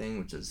and everything,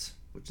 which is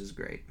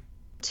great.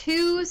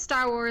 2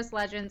 Star Wars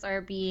legends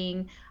are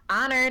being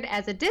honored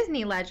as a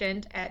Disney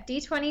legend at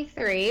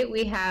D23.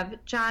 We have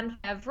Jon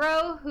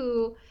Favreau,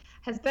 who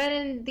has been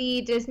in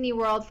the Disney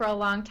world for a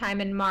long time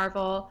in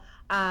Marvel.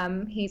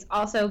 He's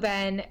also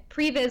been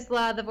Pre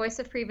Vizsla, the voice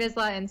of Pre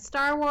Vizsla in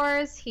Star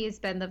Wars. He's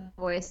been the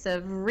voice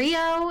of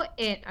Rio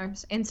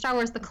in Star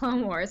Wars: The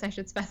Clone Wars, I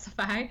should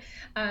specify.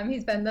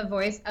 He's been the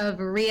voice of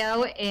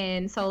Rio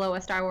in Solo: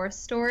 A Star Wars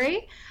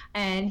Story.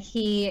 And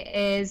he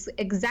is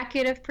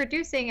executive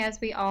producing, as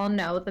we all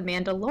know, The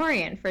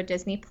Mandalorian for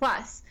Disney+.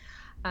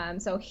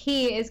 So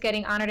he is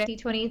getting honored at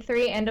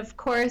D23. And of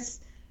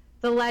course,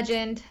 the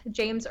legend,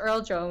 James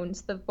Earl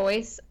Jones, the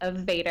voice of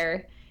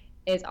Vader,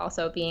 is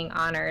also being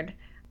honored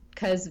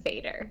because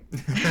Vader.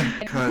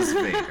 Because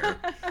Vader.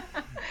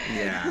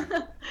 Yeah.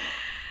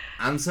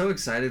 I'm so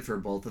excited for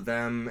both of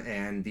them,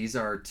 and these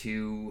are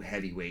 2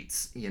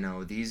 heavyweights.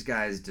 These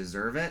guys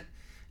deserve it.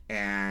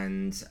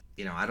 And,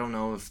 I don't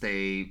know if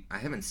I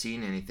haven't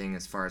seen anything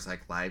as far as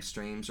live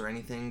streams or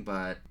anything,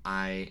 but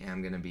I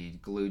am going to be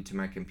glued to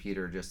my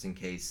computer just in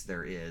case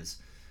there is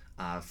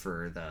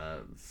for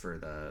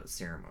the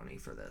ceremony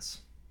for this.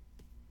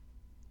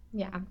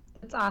 Yeah,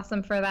 it's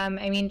awesome for them.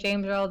 I mean,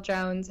 James Earl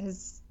Jones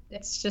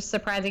it's just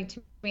surprising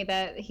to me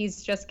that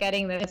he's just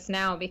getting this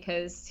now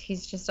because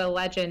he's just a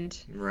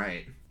legend.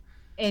 Right.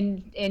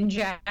 in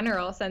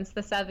general since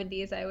the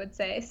 70s, I would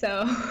say.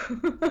 So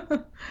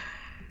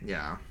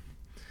Yeah.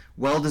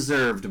 Well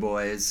deserved,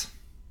 boys.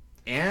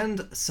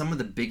 And some of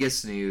the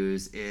biggest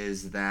news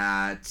is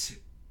that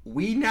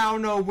we now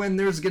know when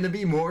there's going to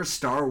be more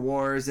Star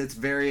Wars. It's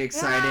very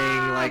exciting.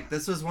 Yeah. Like,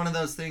 this was one of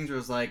those things where it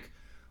was like,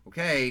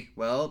 okay,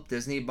 well,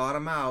 Disney bought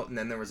them out, and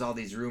then there was all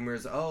these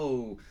rumors,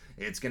 oh,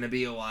 it's going to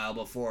be a while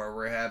before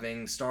we're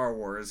having Star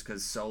Wars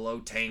because Solo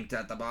tanked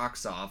at the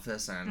box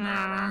office and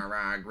rah, rah,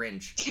 rah,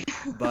 Grinch.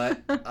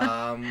 But,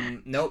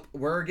 nope,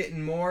 we're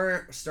getting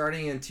more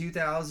starting in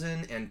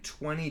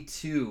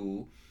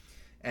 2022,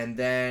 and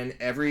then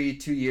every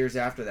 2 years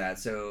after that,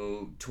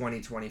 so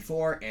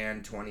 2024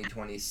 and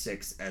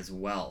 2026 as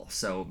well.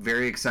 So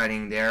very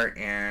exciting there.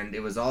 And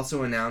it was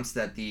also announced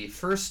that the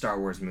first Star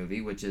Wars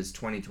movie, which is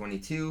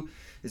 2022,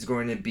 is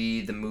going to be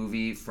the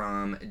movie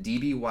from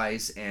D.B.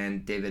 Weiss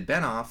and David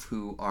Benioff,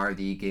 who are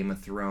the Game of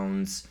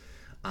Thrones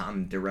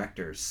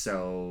directors.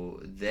 So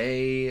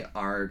they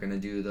are going to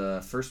do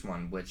the first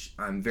one, which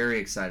I'm very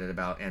excited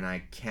about, and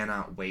I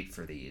cannot wait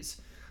for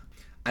these.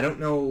 I don't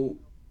know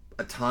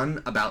a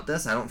ton about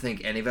this. I don't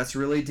think any of us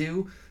really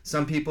do.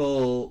 Some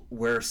people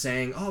were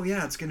saying, oh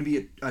yeah, it's going to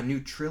be a new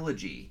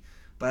trilogy,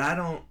 but I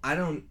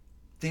don't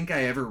think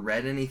I ever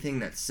read anything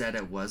that said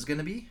it was going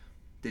to be.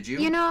 Did you?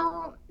 You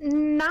know,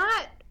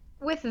 not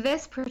with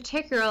this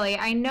particularly.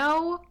 I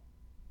know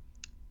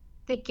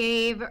they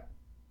gave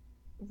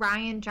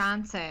Ryan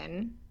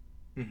Johnson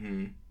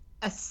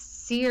a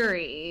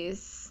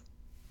series.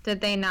 Did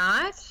they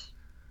not?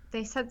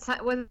 They said,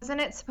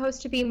 wasn't it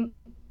supposed to be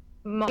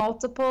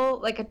multiple?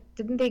 Like,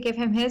 didn't they give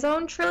him his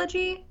own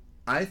trilogy?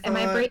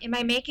 Am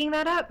I making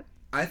that up?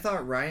 I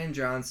thought Ryan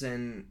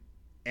Johnson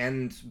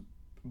and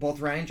both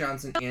Ryan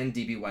Johnson and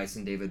D.B. Weiss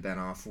and David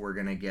Benioff were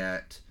gonna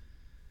get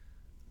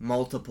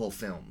multiple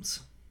films.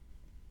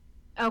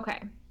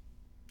 Okay.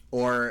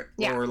 Or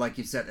like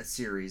you said, a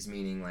series,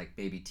 meaning like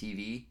maybe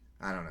TV.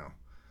 I don't know.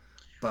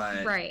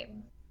 But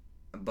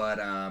But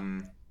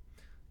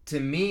to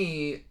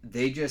me,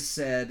 they just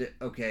said,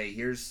 okay,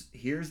 here's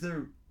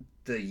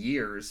the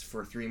years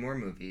for 3 more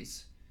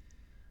movies,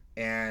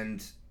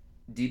 and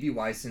D.B.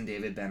 Weiss and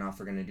David Benioff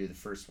are going to do the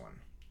first one.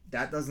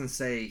 That doesn't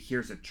say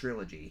here's a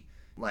trilogy.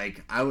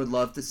 Like, I would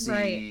love to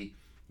see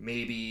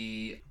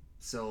maybe,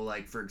 so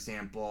like for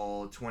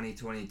example,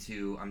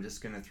 2022, I'm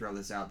just going to throw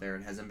this out there.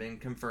 It hasn't been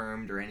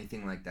confirmed or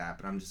anything like that,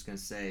 but I'm just going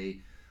to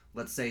say,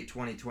 let's say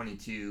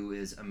 2022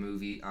 is a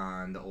movie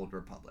on the Old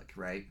Republic,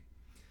 right?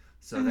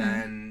 So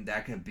then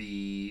that could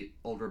be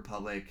Old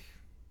Republic,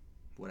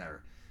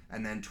 whatever.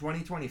 And then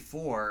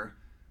 2024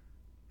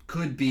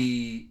 could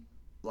be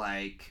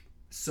like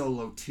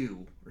Solo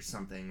 2 or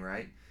something,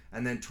 right?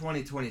 And then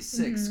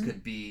 2026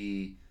 could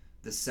be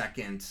the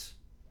second,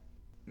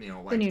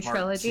 like the new part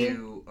trilogy.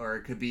 2,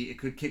 or it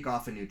could kick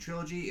off a new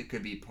trilogy. It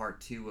could be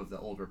part 2 of the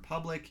Old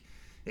Republic.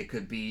 It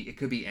could be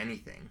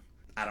anything.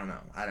 I don't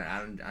know.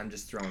 I'm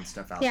just throwing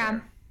stuff out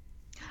there.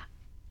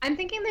 I'm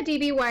thinking the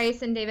D.B.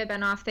 Weiss and David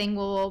Benioff thing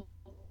will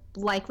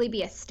likely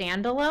be a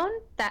standalone.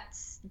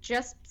 That's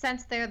just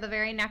since they're the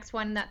very next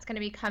one that's going to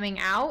be coming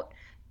out.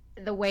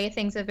 The way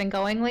things have been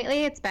going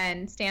lately, it's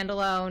been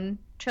standalone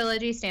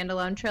trilogy.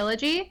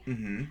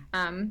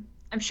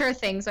 I'm sure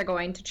things are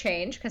going to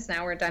change because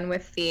now we're done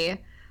with the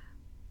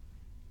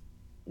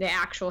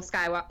actual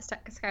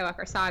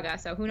Skywalker saga.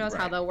 So who knows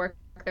how they'll work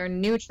their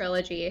new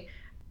trilogy,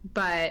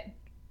 but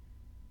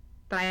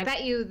I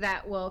bet you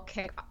that will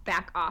kick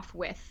back off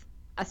with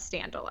a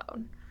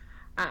standalone.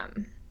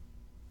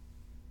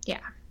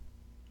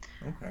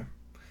 Okay.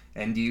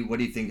 And what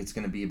do you think it's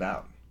going to be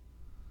about?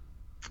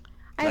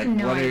 I have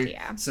no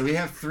idea. So we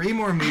have 3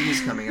 more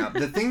movies coming up.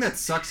 The thing that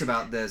sucks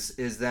about this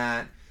is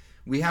that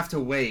we have to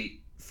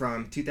wait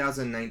from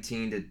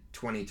 2019 to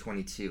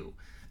 2022.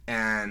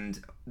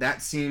 And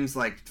that seems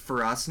like,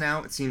 for us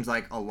now, it seems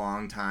like a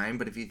long time.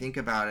 But if you think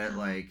about it,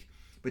 like,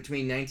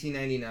 between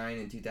 1999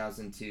 and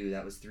 2002,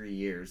 that was 3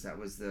 years. That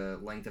was the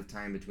length of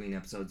time between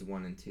episodes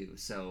 1 and 2.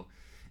 So,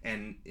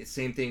 and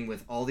same thing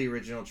with all the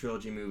original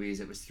trilogy movies.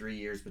 It was 3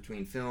 years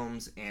between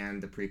films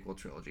and the prequel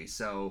trilogy.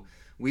 So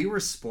we were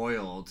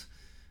spoiled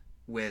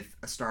with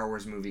a Star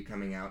Wars movie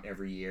coming out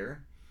every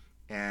year.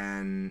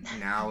 And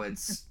now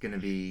it's going to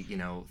be,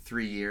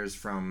 3 years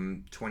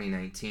from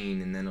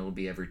 2019, and then it'll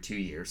be every 2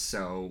 years.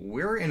 So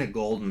we're in a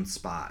golden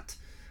spot,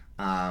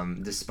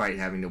 despite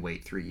having to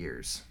wait 3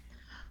 years.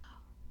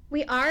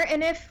 We are,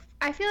 and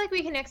I feel like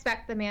we can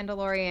expect The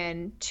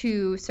Mandalorian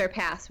to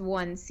surpass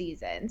 1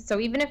 season. So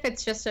even if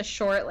it's just a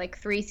short,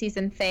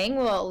 3-season thing,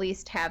 we'll at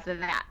least have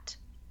that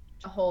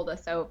to hold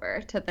us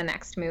over to the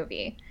next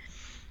movie.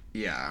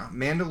 Yeah.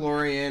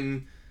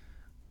 Mandalorian,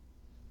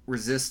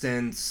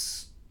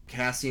 Resistance,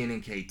 Cassian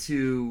and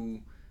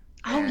K2.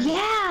 Oh,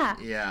 yeah!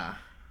 Yeah.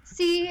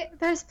 See,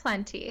 there's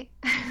plenty.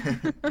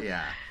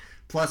 Yeah.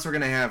 Plus, we're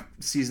going to have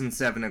Season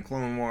 7 of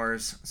Clone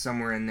Wars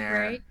somewhere in there.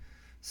 Right.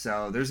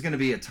 So there's going to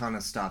be a ton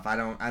of stuff. I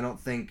don't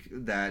think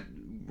that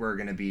we're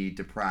going to be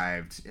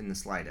deprived in the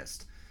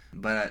slightest.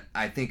 But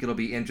I think it'll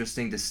be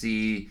interesting to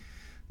see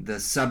the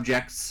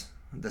subjects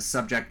the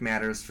subject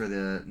matters for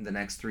the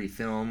next 3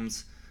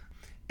 films.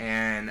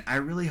 And I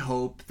really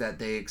hope that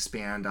they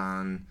expand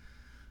on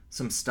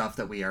some stuff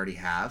that we already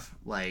have.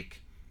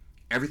 Like,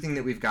 everything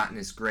that we've gotten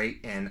is great,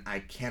 and I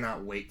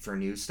cannot wait for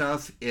new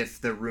stuff. If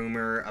the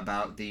rumor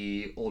about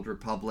the Old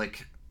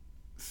Republic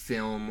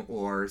film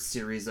or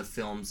series of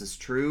films is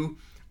true,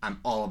 I'm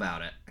all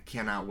about it. I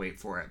cannot wait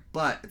for it.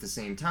 But at the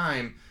same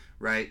time,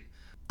 right,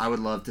 I would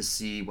love to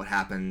see what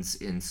happens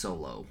in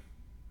Solo.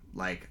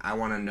 Like, I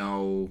want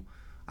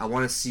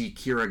to see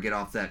Kira get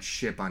off that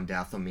ship on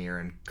Dathomir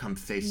and come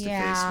face to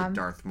face with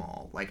Darth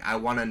Maul. Like, I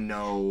want to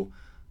know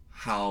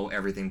how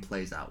everything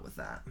plays out with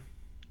that.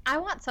 I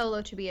want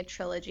Solo to be a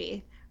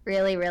trilogy,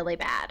 really, really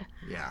bad.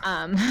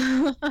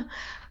 Yeah.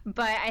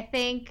 But I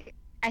think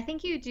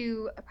you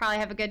do probably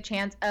have a good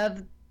chance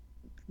of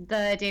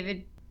the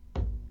David.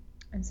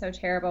 I'm so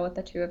terrible with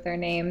the 2 of their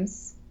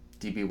names.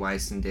 D.B.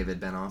 Weiss and David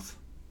Benoff.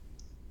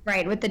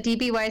 Right, with the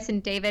D.B. Weiss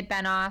and David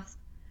Benoff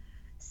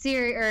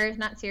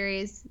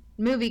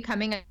movie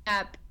coming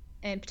up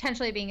and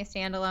potentially being a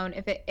standalone.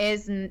 If it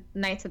is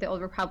Knights of the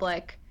Old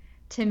Republic,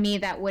 to me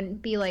that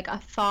wouldn't be like a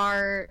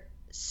far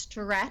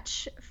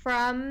stretch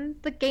from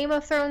the Game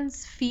of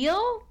Thrones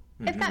feel,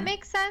 if that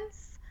makes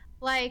sense.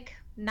 Like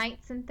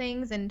knights and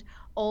things and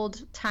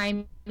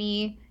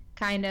old-timey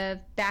kind of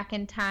back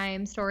in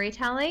time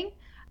storytelling.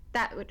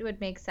 That would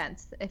make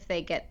sense if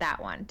they get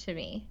that one, to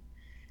me.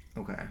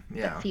 Okay,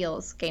 yeah. It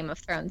feels Game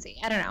of Thronesy.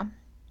 I don't know.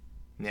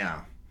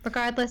 Yeah.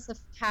 Regardless of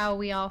how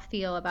we all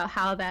feel about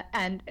how that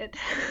ended.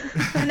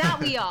 Not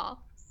we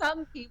all.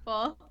 Some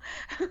people.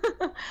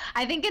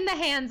 I think in the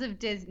hands of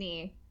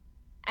Disney,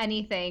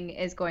 anything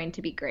is going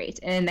to be great.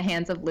 And in the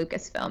hands of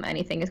Lucasfilm,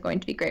 anything is going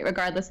to be great,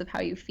 regardless of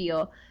how you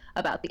feel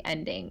about the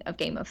ending of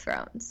Game of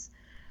Thrones.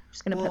 I'm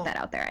just going to put that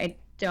out there. I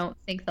don't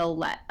think they'll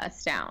let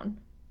us down.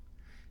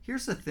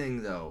 Here's the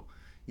thing, though.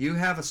 You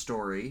have a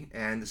story,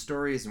 and the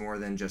story is more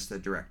than just the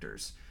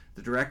directors.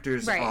 The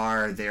directors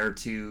are there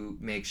to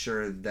make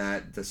sure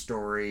that the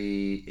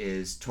story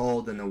is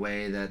told in the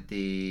way that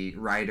the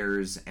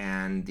writers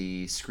and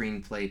the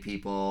screenplay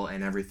people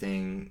and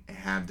everything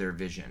have their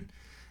vision.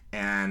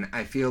 And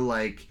I feel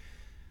like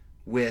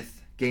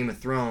with Game of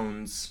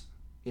Thrones,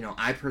 you know,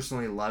 I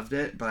personally loved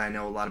it, but I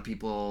know a lot of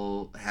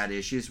people had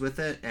issues with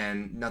it,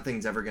 and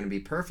nothing's ever going to be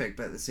perfect.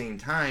 But at the same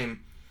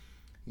time,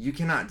 you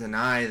cannot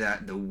deny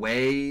that the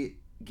way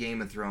Game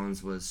of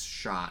Thrones was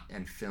shot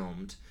and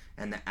filmed,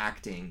 and the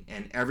acting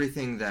and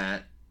everything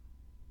that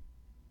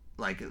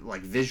like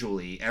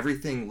visually,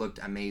 everything looked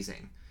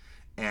amazing.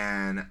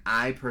 And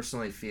I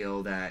personally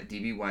feel that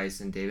D.B.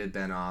 Weiss and David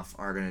Benoff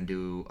are going to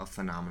do a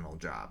phenomenal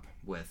job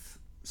with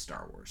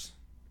Star Wars.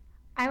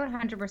 I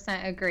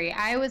 100% agree.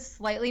 I was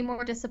slightly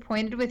more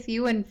disappointed with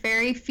you in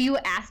very few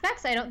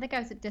aspects. I don't think I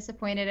was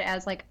disappointed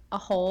as like a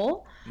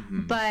whole,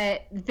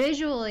 but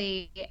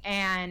visually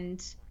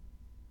and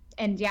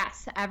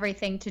yes,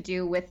 everything to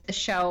do with the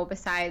show,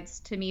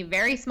 besides, to me,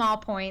 very small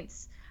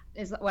points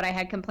is what I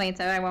had complaints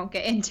of. I won't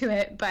get into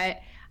it,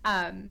 but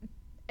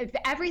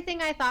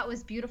everything I thought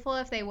was beautiful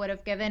if they would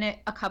have given it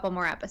a couple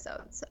more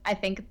episodes. I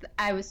think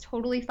I was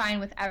totally fine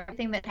with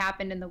everything that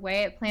happened and the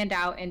way it planned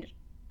out, and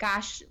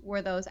gosh,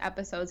 were those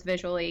episodes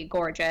visually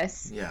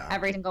gorgeous. Yeah.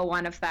 Every single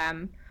one of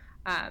them.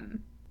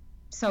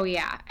 So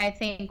yeah, I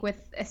think with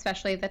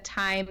especially the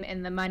time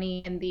and the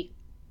money and the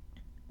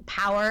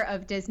power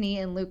of Disney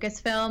and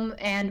Lucasfilm,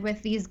 and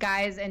with these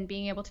guys and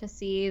being able to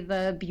see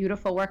the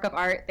beautiful work of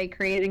art they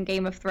created in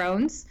Game of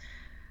Thrones,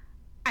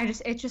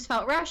 it just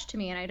felt rushed to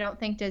me, and I don't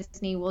think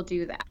Disney will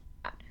do that.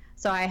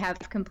 So I have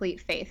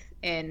complete faith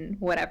in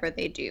whatever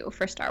they do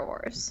for Star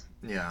Wars.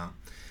 Yeah.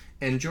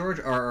 And George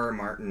R.R.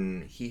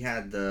 Martin, he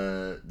had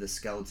the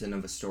skeleton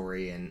of a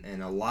story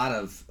and a lot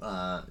of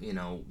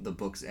the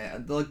books,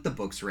 like the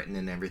books written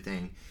and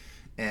everything.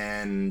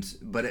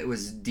 But it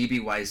was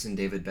D.B. Weiss and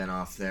David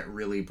Benoff that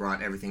really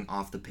brought everything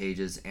off the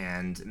pages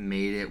and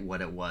made it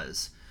what it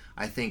was.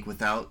 I think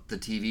without the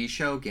TV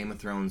show, Game of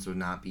Thrones would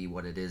not be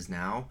what it is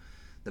now.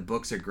 The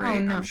books are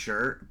great, I'm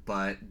sure,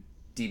 but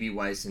D.B.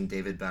 Weiss and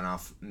David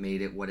Benoff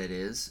made it what it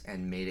is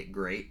and made it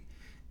great.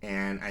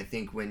 And I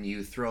think when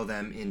you throw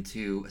them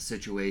into a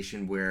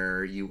situation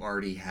where you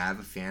already have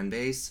a fan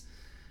base,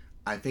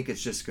 I think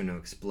it's just going to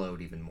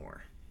explode even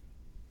more.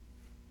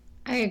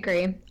 I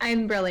agree.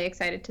 I'm really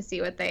excited to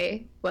see what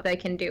they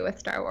can do with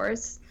Star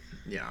Wars.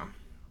 Yeah.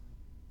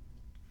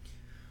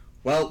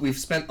 Well, we've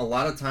spent a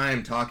lot of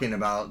time talking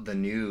about the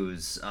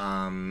news,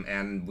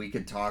 and we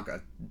could talk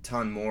a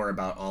ton more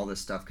about all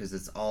this stuff because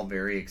it's all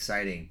very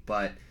exciting.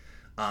 But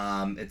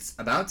it's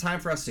about time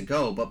for us to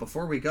go. But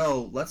before we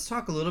go, let's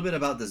talk a little bit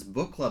about this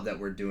book club that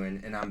we're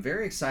doing. And I'm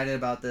very excited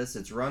about this.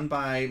 It's run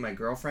by my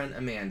girlfriend,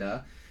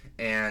 Amanda.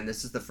 And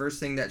this is the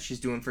first thing that she's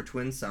doing for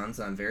Twin Sons.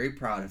 I'm very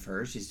proud of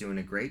her. She's doing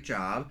a great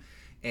job.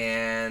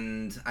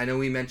 And I know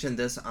we mentioned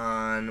this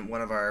on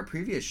one of our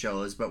previous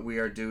shows, but we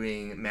are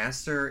doing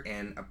Master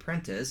and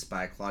Apprentice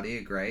by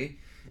Claudia Gray.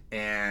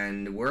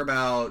 And we're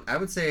about, I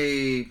would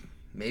say,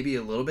 maybe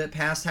a little bit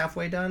past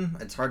halfway done.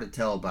 It's hard to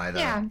tell by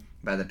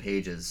the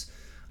pages.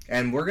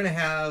 And we're going to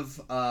have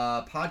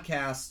a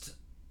podcast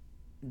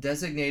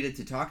designated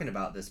to talking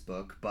about this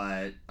book,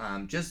 but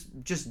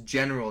just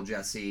general,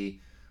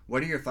 Jesse,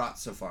 what are your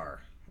thoughts so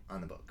far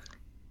on the book?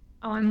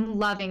 Oh, I'm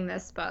loving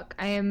this book.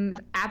 I am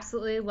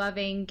absolutely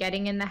loving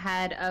getting in the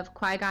head of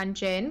Qui-Gon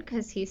Jinn,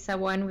 because he's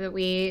someone that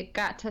we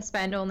got to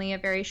spend only a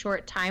very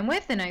short time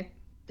with, and I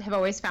have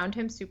always found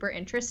him super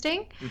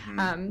interesting.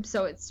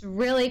 So it's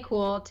really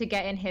cool to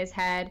get in his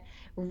head.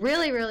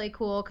 Really, really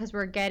cool because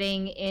we're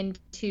getting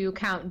into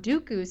Count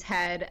Dooku's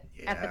head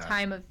at the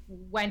time of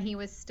when he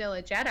was still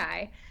a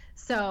Jedi.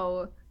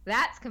 So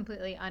that's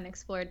completely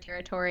unexplored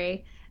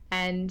territory.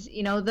 And,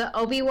 you know, the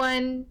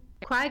Obi-Wan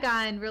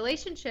Qui-Gon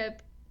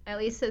relationship, at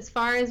least as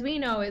far as we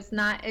know, is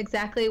not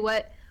exactly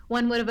what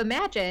one would have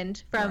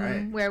imagined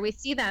from where we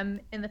see them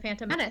in The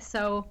Phantom Menace.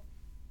 So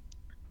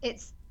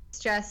it's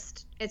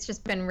just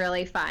been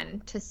really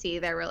fun to see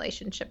their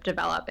relationship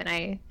develop,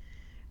 and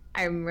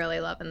I'm really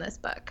loving this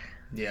book.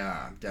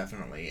 Yeah,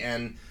 definitely.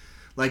 And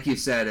like you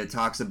said, it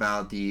talks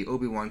about the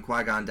Obi-Wan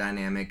Qui-Gon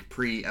dynamic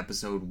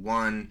pre-episode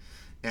 1,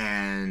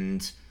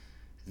 and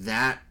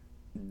that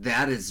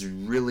is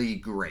really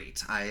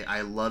great.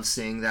 I love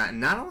seeing that. And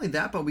not only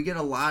that, but we get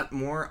a lot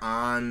more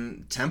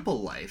on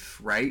temple life,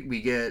 right?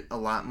 We get a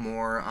lot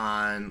more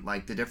on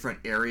like the different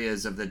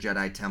areas of the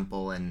Jedi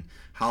Temple and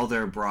how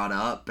they're brought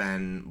up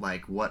and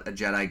like what a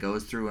Jedi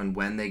goes through and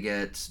when they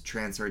get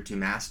transferred to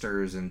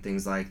masters and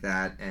things like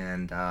that.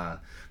 And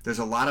there's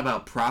a lot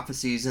about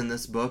prophecies in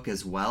this book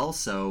as well.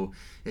 So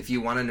if you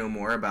want to know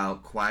more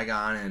about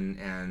Qui-Gon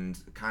and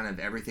kind of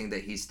everything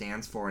that he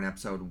stands for in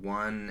episode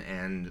 1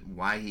 and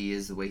why he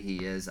is the way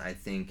he is, I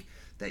think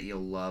that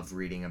you'll love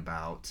reading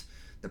about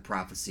the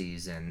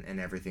prophecies and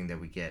everything that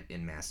we get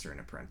in Master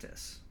and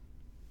Apprentice.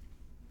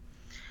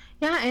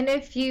 Yeah, and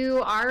if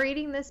you are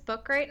reading this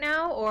book right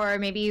now, or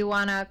maybe you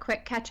want to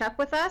quick catch up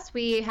with us,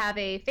 we have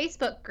a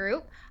Facebook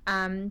group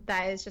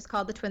that is just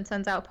called the Twin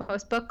Sons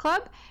Outpost Book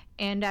Club.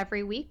 And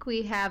every week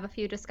we have a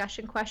few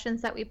discussion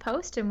questions that we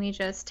post, and we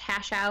just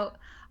hash out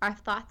our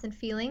thoughts and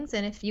feelings.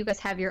 And if you guys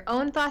have your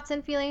own thoughts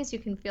and feelings, you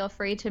can feel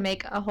free to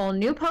make a whole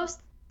new post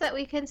that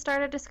we can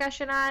start a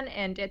discussion on.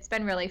 And it's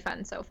been really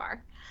fun so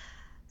far.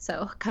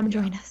 So come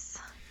join us.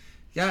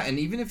 Yeah, and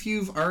even if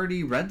you've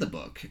already read the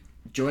book,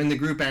 join the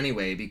group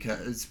anyway,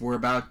 because we're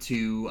about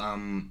to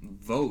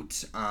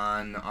vote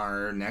on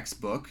our next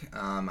book.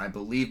 I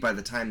believe by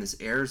the time this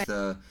airs,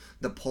 the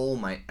poll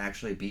might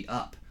actually be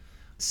up.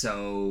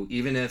 So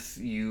even if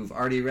you've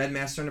already read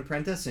Master and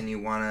Apprentice and you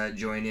want to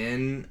join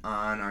in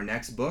on our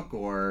next book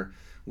or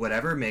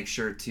whatever, make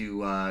sure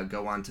to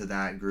go onto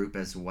that group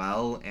as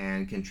well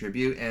and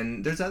contribute.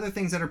 And there's other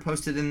things that are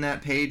posted in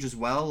that page as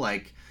well,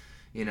 like,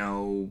 you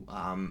know,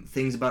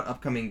 things about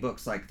upcoming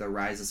books, like the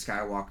Rise of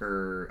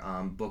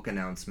Skywalker book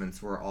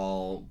announcements were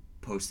all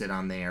posted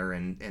on there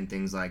and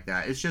things like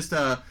that. It's just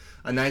a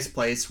nice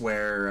place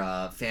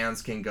where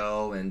fans can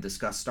go and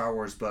discuss Star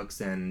Wars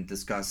books and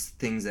discuss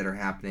things that are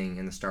happening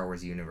in the Star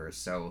Wars universe.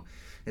 So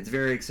it's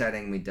very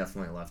exciting. We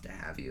definitely love to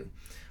have you.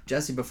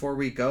 Jesse, before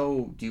we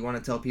go, do you want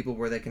to tell people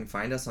where they can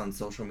find us on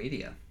social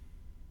media?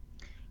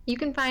 You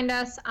can find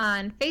us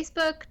on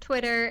Facebook,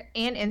 Twitter,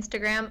 and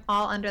Instagram,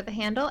 all under the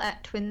handle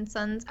at Twin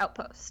Sons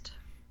Outpost.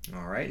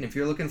 All right, and if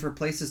you're looking for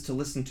places to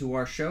listen to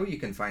our show, you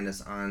can find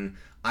us on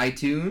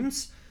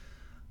iTunes.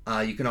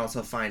 You can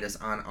also find us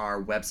on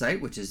our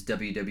website, which is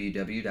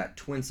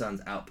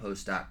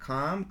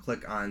www.twinsonsoutpost.com.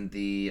 Click on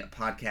the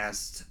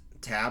podcast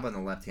tab on the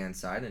left-hand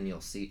side, and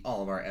you'll see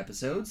all of our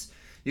episodes.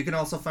 You can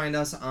also find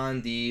us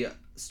on the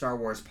Star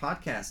Wars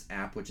Podcast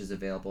app, which is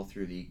available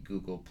through the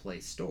Google Play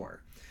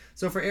Store.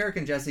 So for Eric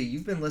and Jesse,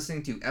 you've been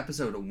listening to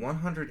episode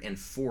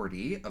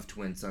 140 of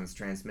Twin Sons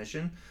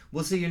Transmission.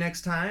 We'll see you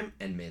next time,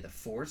 and may the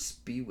Force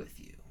be with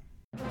you.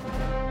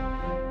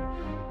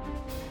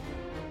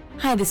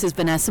 Hi, this is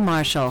Vanessa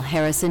Marshall,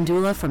 Harrison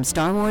Dula from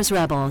Star Wars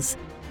Rebels.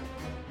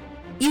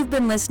 You've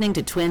been listening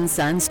to Twin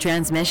Sons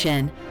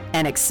Transmission,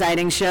 an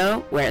exciting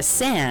show where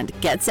sand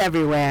gets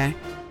everywhere.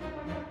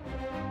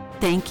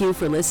 Thank you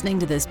for listening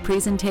to this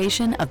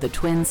presentation of the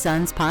Twin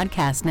Sons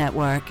Podcast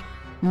Network.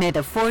 May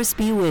the Force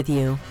be with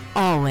you,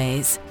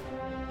 always.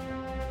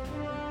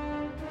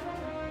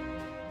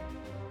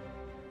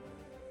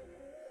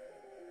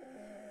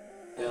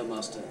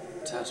 Airmaster,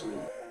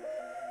 Tatooine.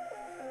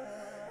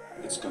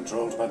 It's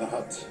controlled by the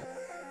Hutt.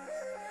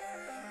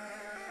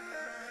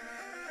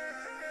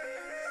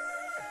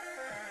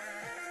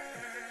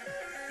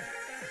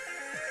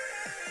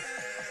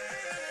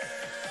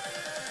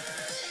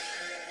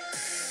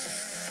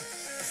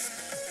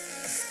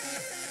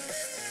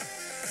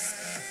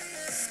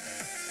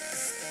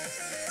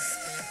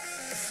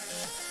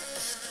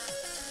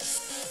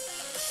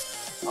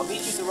 I'll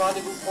meet you at the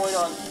rendezvous point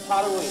on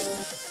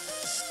Tatooine.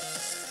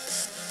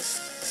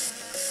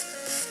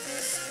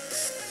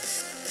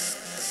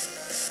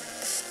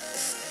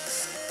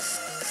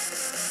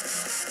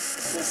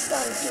 This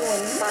son's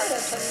doing murder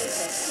to me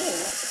and him.